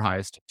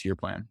highest tier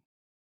plan.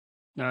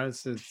 No,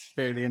 it's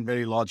fairly and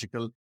very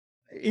logical.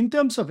 In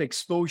terms of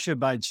exposure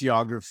by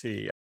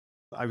geography,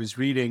 I was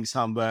reading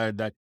somewhere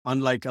that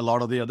unlike a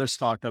lot of the other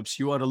startups,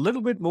 you are a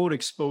little bit more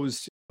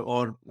exposed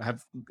or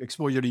have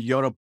exposure to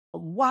Europe.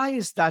 Why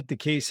is that the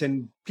case?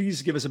 And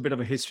please give us a bit of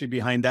a history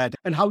behind that.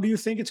 And how do you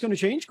think it's going to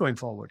change going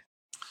forward?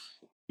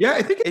 Yeah,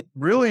 I think it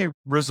really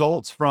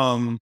results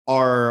from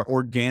our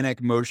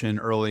organic motion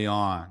early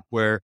on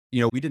where,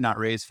 we did not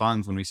raise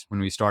funds when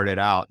we started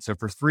out. So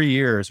for 3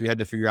 years, we had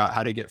to figure out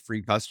how to get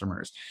free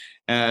customers.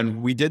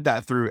 And we did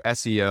that through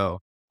SEO,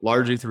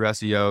 largely through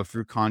SEO,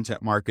 through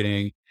content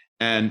marketing.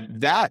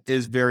 And that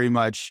is very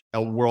much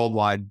a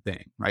worldwide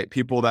thing, right?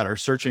 People that are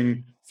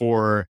searching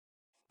for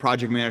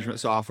project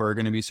management software are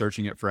going to be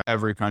searching it for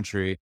every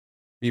country,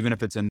 even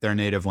if it's in their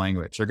native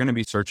language. They're going to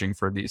be searching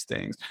for these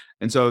things.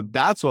 And so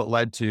that's what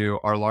led to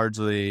our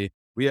largely,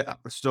 we are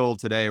still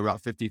today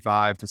about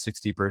 55 to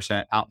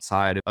 60%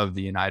 outside of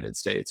the United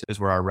States is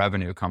where our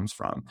revenue comes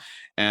from.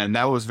 And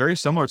that was very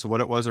similar to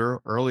what it was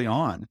early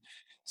on.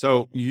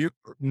 So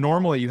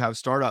normally you have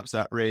startups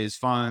that raise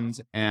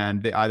funds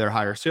and they either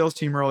hire a sales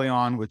team early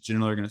on, which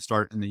generally are going to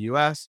start in the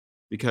US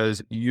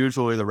because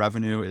usually the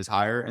revenue is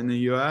higher in the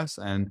US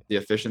and the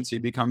efficiency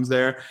becomes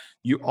there.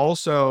 You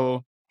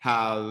also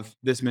have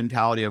this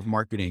mentality of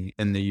marketing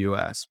in the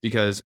US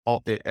because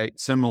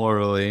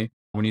similarly,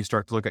 when you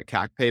start to look at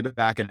CAC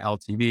payback and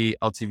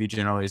LTV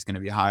generally is going to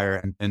be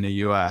higher in the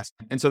US.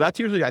 And so that's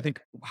usually, I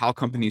think, how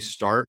companies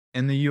start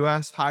in the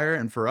US higher.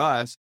 And for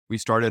us, we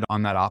started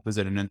on that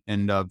opposite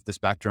end of the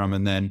spectrum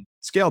and then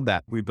scaled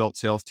that. We built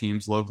sales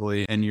teams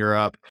locally in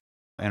Europe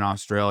and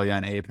Australia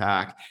and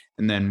APAC.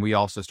 And then we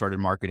also started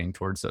marketing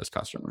towards those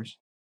customers.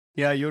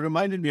 Yeah, you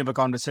reminded me of a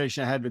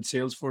conversation I had with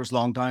Salesforce a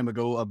long time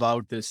ago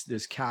about this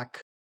CAC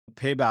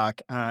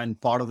payback.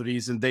 And part of the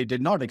reason they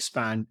did not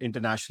expand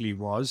internationally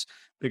was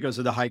because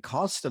of the high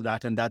cost of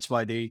that. And that's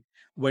why they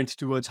went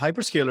towards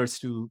hyperscalers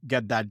to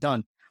get that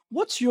done.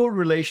 What's your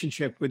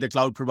relationship with the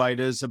cloud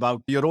providers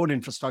about your own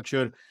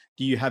infrastructure?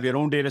 Do you have your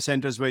own data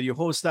centers where you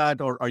host that,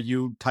 or are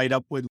you tied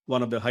up with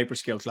one of the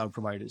hyperscale cloud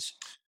providers?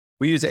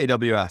 We use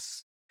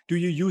AWS. Do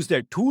you use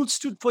their tools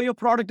for your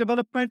product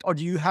development, or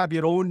do you have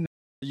your own,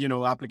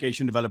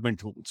 application development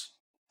tools?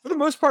 For the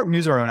most part, we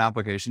use our own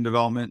application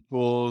development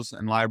tools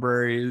and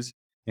libraries,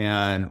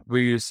 and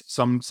we use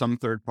some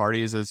third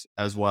parties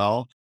as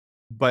well.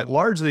 But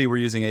largely, we're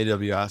using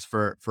AWS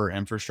for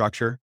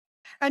infrastructure.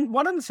 And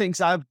one of the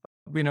things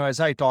as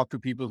I talk to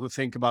people who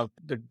think about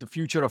the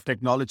future of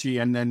technology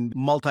and then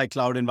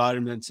multi-cloud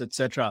environments, et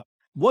cetera,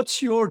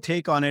 what's your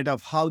take on it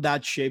of how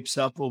that shapes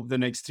up over the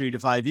next 3 to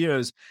 5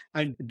 years?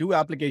 And do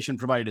application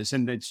providers,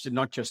 and it's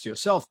not just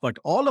yourself, but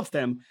all of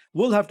them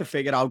will have to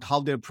figure out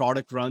how their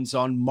product runs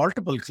on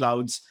multiple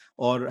clouds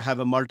or have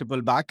a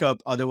multiple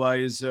backup.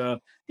 Otherwise,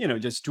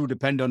 just too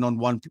dependent on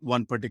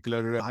one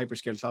particular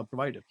hyperscale cloud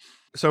provider.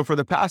 So for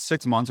the past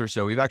 6 months or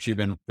so, we've actually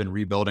been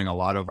rebuilding a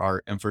lot of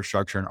our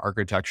infrastructure and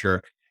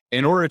architecture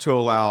in order to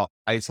allow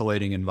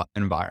isolating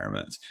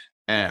environments.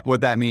 And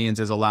what that means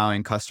is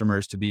allowing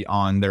customers to be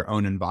on their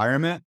own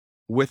environment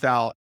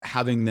without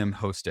having them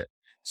host it.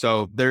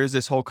 So there's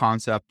this whole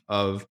concept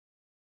of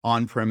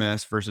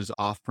on-premise versus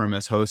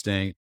off-premise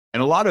hosting.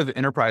 And a lot of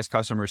enterprise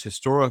customers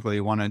historically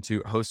wanted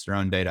to host their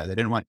own data. They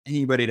didn't want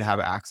anybody to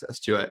have access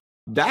to it.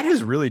 That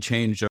has really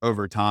changed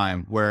over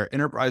time, where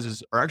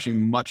enterprises are actually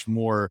much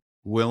more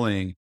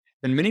willing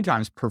and many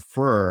times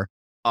prefer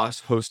us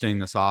hosting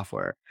the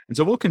software. And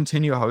so we'll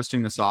continue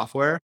hosting the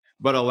software,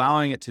 but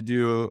allowing it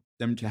to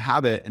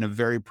have it in a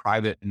very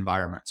private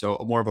environment. So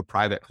more of a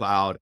private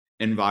cloud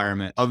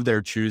environment of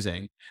their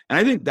choosing. And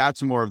I think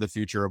that's more of the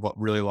future of what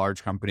really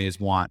large companies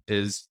want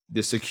is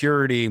the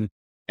security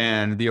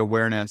and the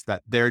awareness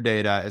that their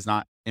data is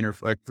not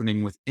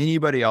interflicting with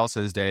anybody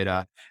else's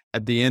data.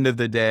 At the end of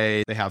the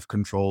day, they have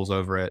controls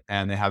over it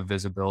and they have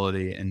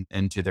visibility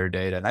into their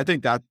data. And I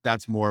think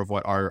that's more of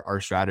what our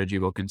strategy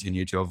will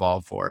continue to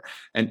evolve for.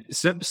 And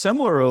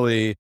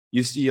similarly,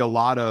 you see a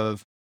lot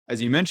of,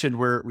 as you mentioned,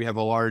 we have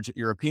a large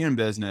European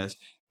business,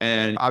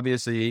 and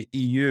obviously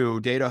EU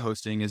data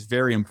hosting is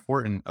very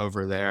important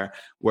over there,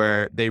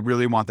 where they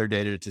really want their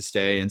data to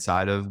stay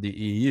inside of the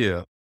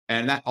EU.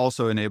 And that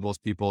also enables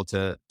people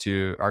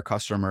our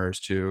customers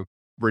to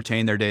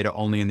retain their data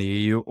only in the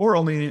EU or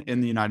only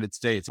in the United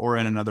States or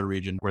in another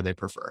region where they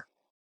prefer.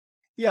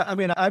 Yeah, I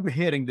mean, I'm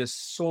hearing this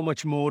so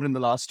much more in the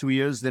last 2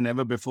 years than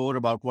ever before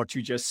about what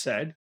you just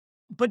said.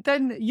 But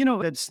then,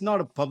 it's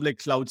not a public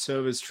cloud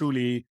service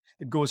truly.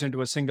 It goes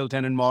into a single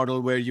tenant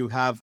model where you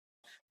have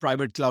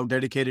private cloud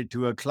dedicated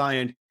to a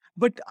client.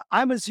 But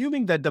I'm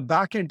assuming that the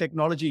backend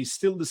technology is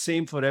still the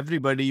same for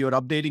everybody. You're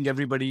updating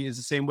everybody is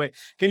the same way.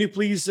 Can you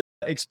please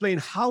explain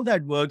how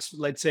that works?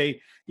 Let's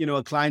say,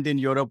 a client in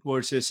Europe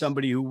versus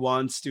somebody who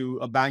wants to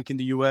a bank in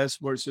the US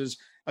versus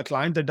a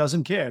client that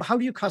doesn't care. How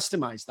do you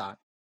customize that?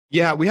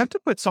 Yeah, we have to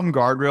put some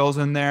guardrails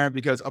in there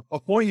because a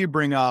point you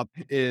bring up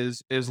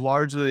is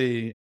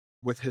largely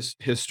with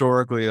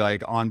historically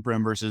like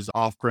on-prem versus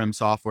off-prem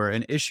software.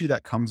 An issue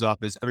that comes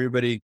up is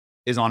everybody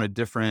is on a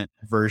different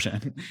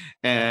version,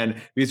 and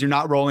because you're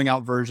not rolling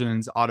out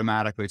versions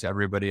automatically to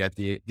everybody at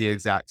the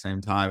exact same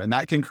time, and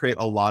that can create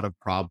a lot of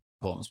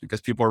problems because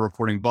people are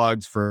reporting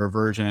bugs for a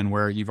version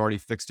where you've already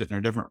fixed it in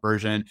a different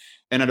version,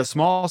 and at a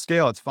small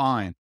scale, it's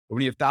fine. But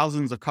when you have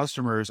thousands of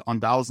customers on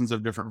thousands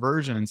of different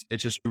versions,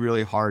 it's just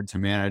really hard to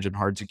manage and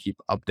hard to keep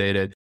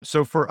updated.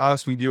 So for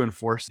us, we do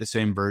enforce the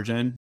same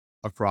version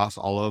across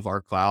all of our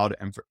cloud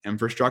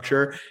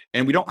infrastructure,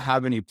 and we don't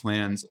have any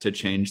plans to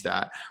change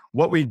that.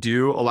 What we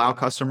do allow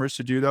customers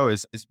to do, though,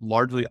 is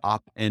largely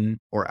opt in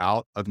or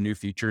out of new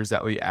features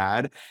that we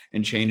add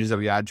and changes that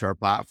we add to our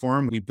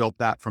platform. We built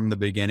that from the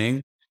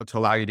beginning to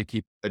allow you to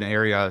keep an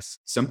area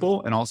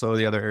simple and also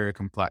the other area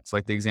complex.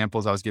 Like the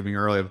examples I was giving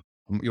earlier,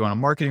 you want a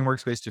marketing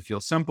workspace to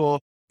feel simple,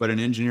 but an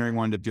engineering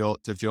one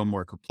to feel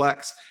more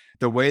complex.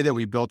 The way that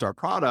we built our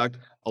product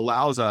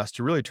allows us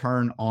to really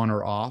turn on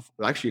or off.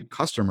 Actually,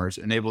 customers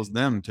enables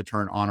them to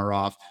turn on or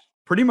off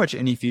pretty much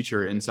any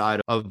feature inside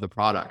of the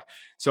product.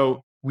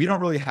 So we don't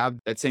really have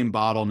that same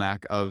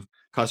bottleneck of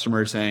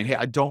customers saying, "Hey,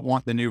 I don't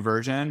want the new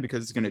version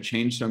because it's going to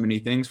change so many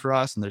things for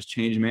us," and there's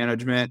change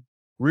management.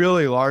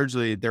 Really,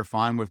 largely, they're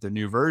fine with the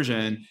new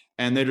version,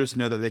 and they just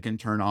know that they can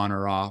turn on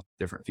or off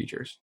different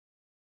features.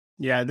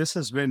 Yeah, this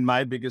has been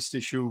my biggest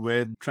issue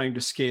with trying to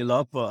scale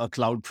up a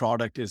cloud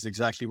product is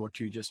exactly what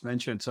you just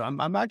mentioned. So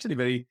I'm actually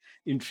very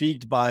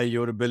intrigued by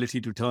your ability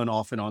to turn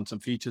off and on some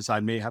features. I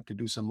may have to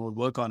do some more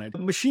work on it.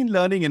 Machine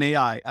learning and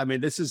AI. I mean,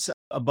 this is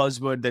a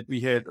buzzword that we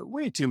hear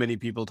way too many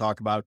people talk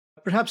about.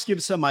 Perhaps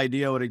give some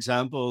idea or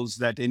examples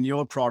that in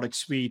your product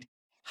suite,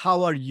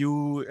 how are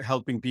you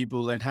helping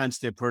people enhance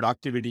their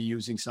productivity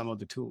using some of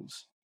the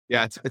tools?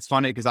 Yeah, it's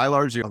funny because I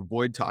largely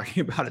avoid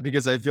talking about it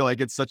because I feel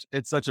like it's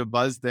such a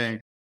buzz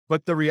thing.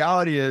 But the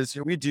reality is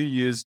we do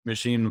use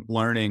machine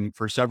learning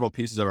for several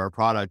pieces of our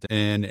product.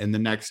 And in the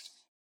next,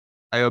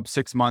 I hope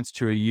 6 months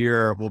to a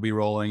year, we'll be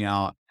rolling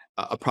out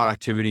a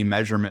productivity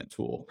measurement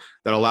tool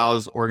that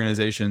allows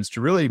organizations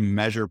to really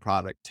measure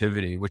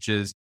productivity, which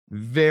is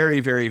very,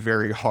 very,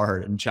 very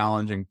hard and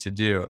challenging to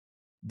do.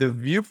 The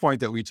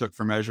viewpoint that we took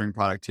for measuring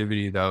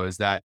productivity, though, is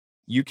that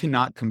you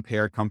cannot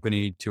compare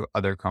company to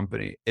other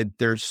company.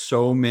 There's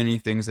so many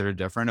things that are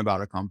different about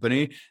a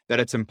company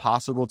that it's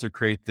impossible to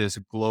create this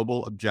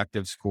global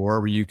objective score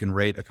where you can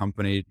rate a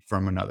company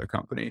from another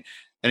company.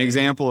 An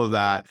example of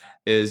that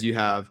is you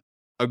have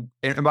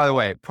and by the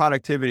way,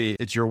 productivity,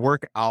 it's your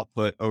work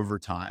output over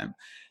time.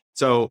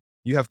 So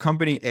you have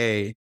company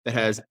A that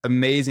has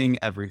amazing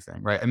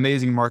everything, right?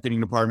 Amazing marketing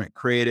department,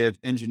 creative,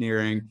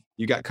 engineering.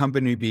 You got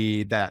company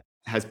B that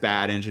has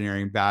bad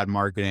engineering, bad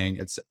marketing,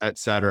 et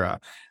cetera.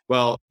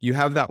 Well, you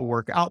have that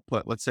work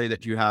output. Let's say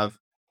that you have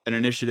an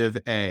initiative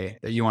A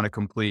that you want to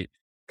complete.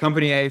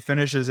 Company A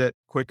finishes it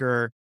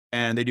quicker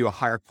and they do a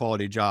higher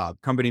quality job.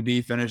 Company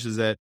B finishes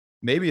it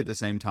maybe at the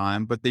same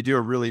time, but they do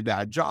a really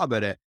bad job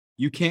at it.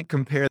 You can't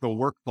compare the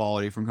work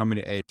quality from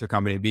company A to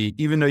company B,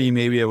 even though you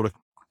may be able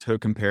to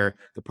compare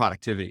the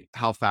productivity,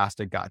 how fast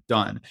it got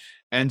done.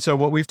 And so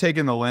what we've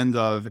taken the lens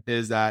of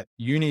is that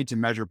you need to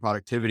measure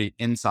productivity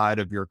inside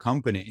of your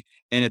company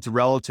and it's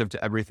relative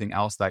to everything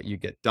else that you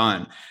get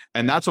done.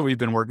 And that's what we've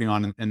been working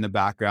on in the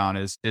background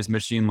is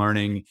machine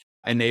learning,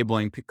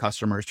 enabling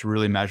customers to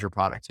really measure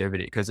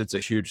productivity because it's a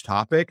huge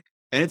topic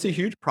and it's a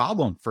huge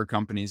problem for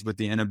companies with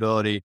the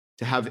inability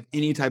to have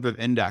any type of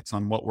index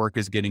on what work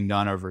is getting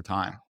done over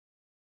time.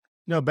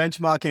 No,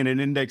 benchmarking and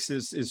index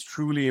is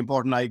truly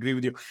important. I agree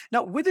with you.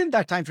 Now, within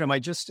that time frame, I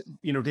just,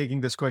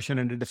 taking this question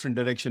in a different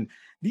direction.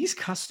 These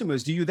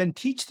customers, do you then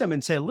teach them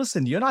and say,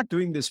 listen, you're not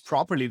doing this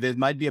properly. There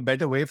might be a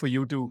better way for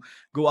you to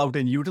go out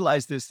and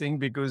utilize this thing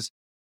because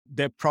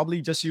they're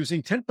probably just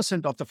using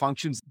 10% of the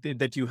functions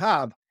that you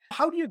have.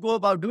 How do you go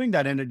about doing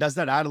that? And does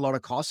that add a lot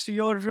of cost to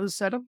your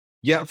setup?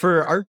 Yeah,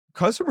 for our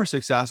customer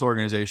success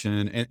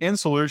organization and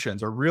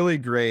solutions are really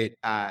great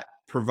at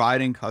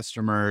providing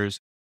customers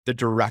the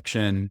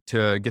direction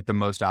to get the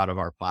most out of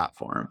our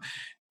platform.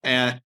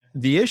 And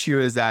the issue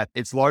is that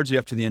it's largely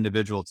up to the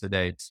individual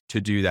today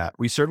to do that.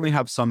 We certainly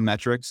have some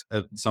metrics,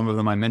 some of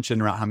them I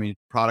mentioned around how many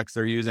products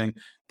they're using,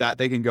 that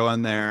they can go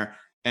in there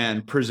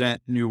and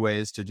present new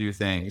ways to do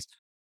things.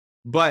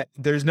 But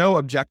there's no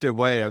objective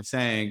way of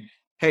saying,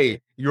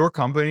 hey, your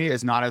company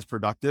is not as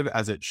productive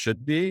as it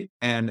should be.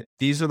 And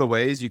these are the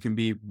ways you can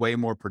be way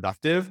more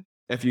productive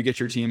if you get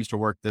your teams to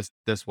work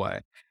this way.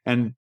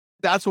 And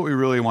that's what we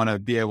really want to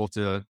be able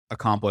to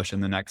accomplish in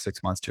the next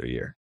 6 months to a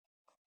year.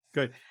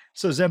 Good.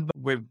 So Zeb,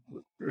 we've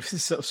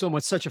so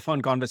much, such a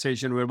fun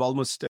conversation. We're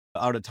almost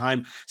out of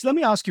time. So let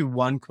me ask you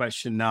one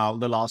question now.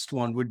 The last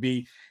one would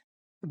be,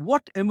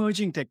 what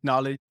emerging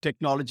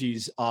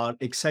technologies are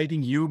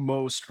exciting you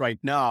most right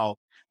now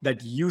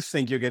that you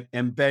think you can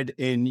embed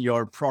in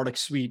your product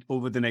suite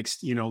over the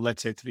next,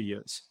 let's say 3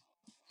 years?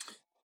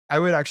 I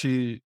would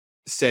actually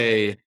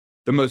say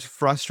the most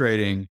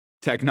frustrating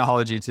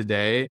technology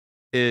today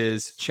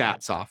is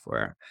chat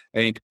software. I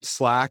think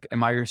Slack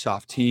and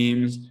Microsoft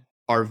Teams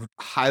are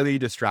highly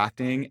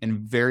distracting and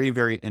very,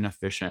 very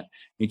inefficient.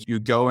 You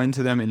go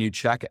into them and you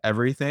check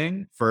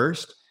everything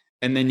first,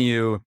 and then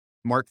you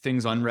mark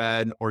things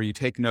unread or you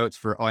take notes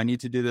for, oh, I need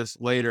to do this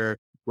later.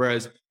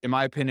 Whereas, in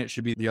my opinion, it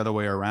should be the other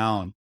way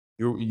around.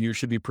 You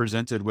should be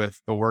presented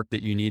with the work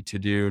that you need to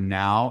do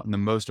now and the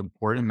most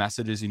important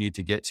messages you need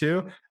to get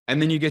to.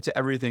 And then you get to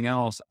everything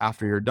else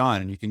after you're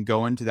done. And you can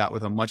go into that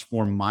with a much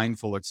more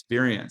mindful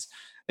experience.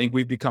 I think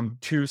we've become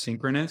too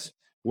synchronous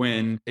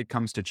when it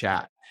comes to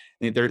chat.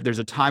 I think there's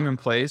a time and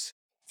place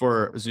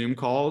for Zoom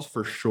calls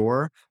for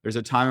sure. There's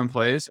a time and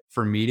place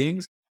for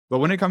meetings. But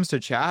when it comes to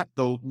chat,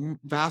 the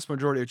vast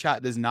majority of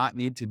chat does not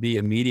need to be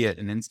immediate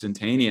and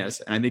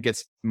instantaneous. And I think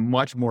it's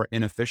much more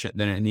inefficient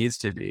than it needs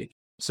to be.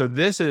 So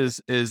this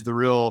is the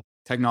real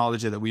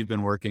technology that we've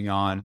been working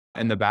on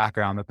in the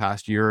background the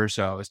past year or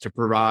so, is to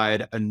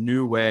provide a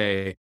new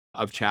way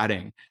of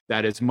chatting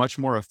that is much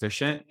more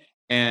efficient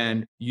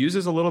and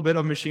uses a little bit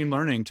of machine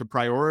learning to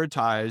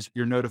prioritize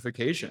your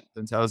notifications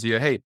and tells you,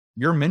 hey,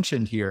 you're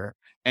mentioned here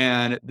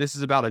and this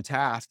is about a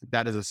task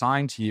that is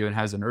assigned to you and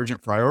has an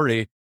urgent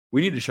priority. We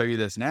need to show you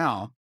this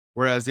now.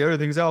 Whereas the other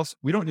things else,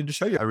 we don't need to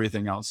show you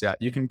everything else yet.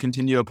 You can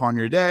continue upon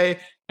your day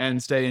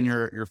and stay in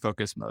your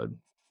focus mode.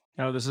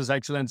 Oh, this is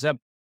excellent, Zeb.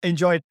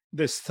 Enjoyed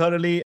this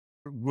thoroughly.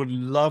 Would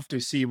love to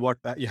see what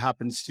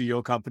happens to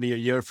your company a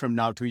year from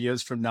now, 2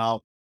 years from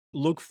now.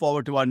 Look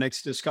forward to our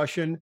next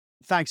discussion.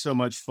 Thanks so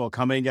much for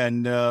coming,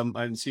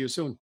 and see you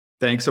soon.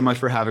 Thanks so much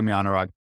for having me, Anurag.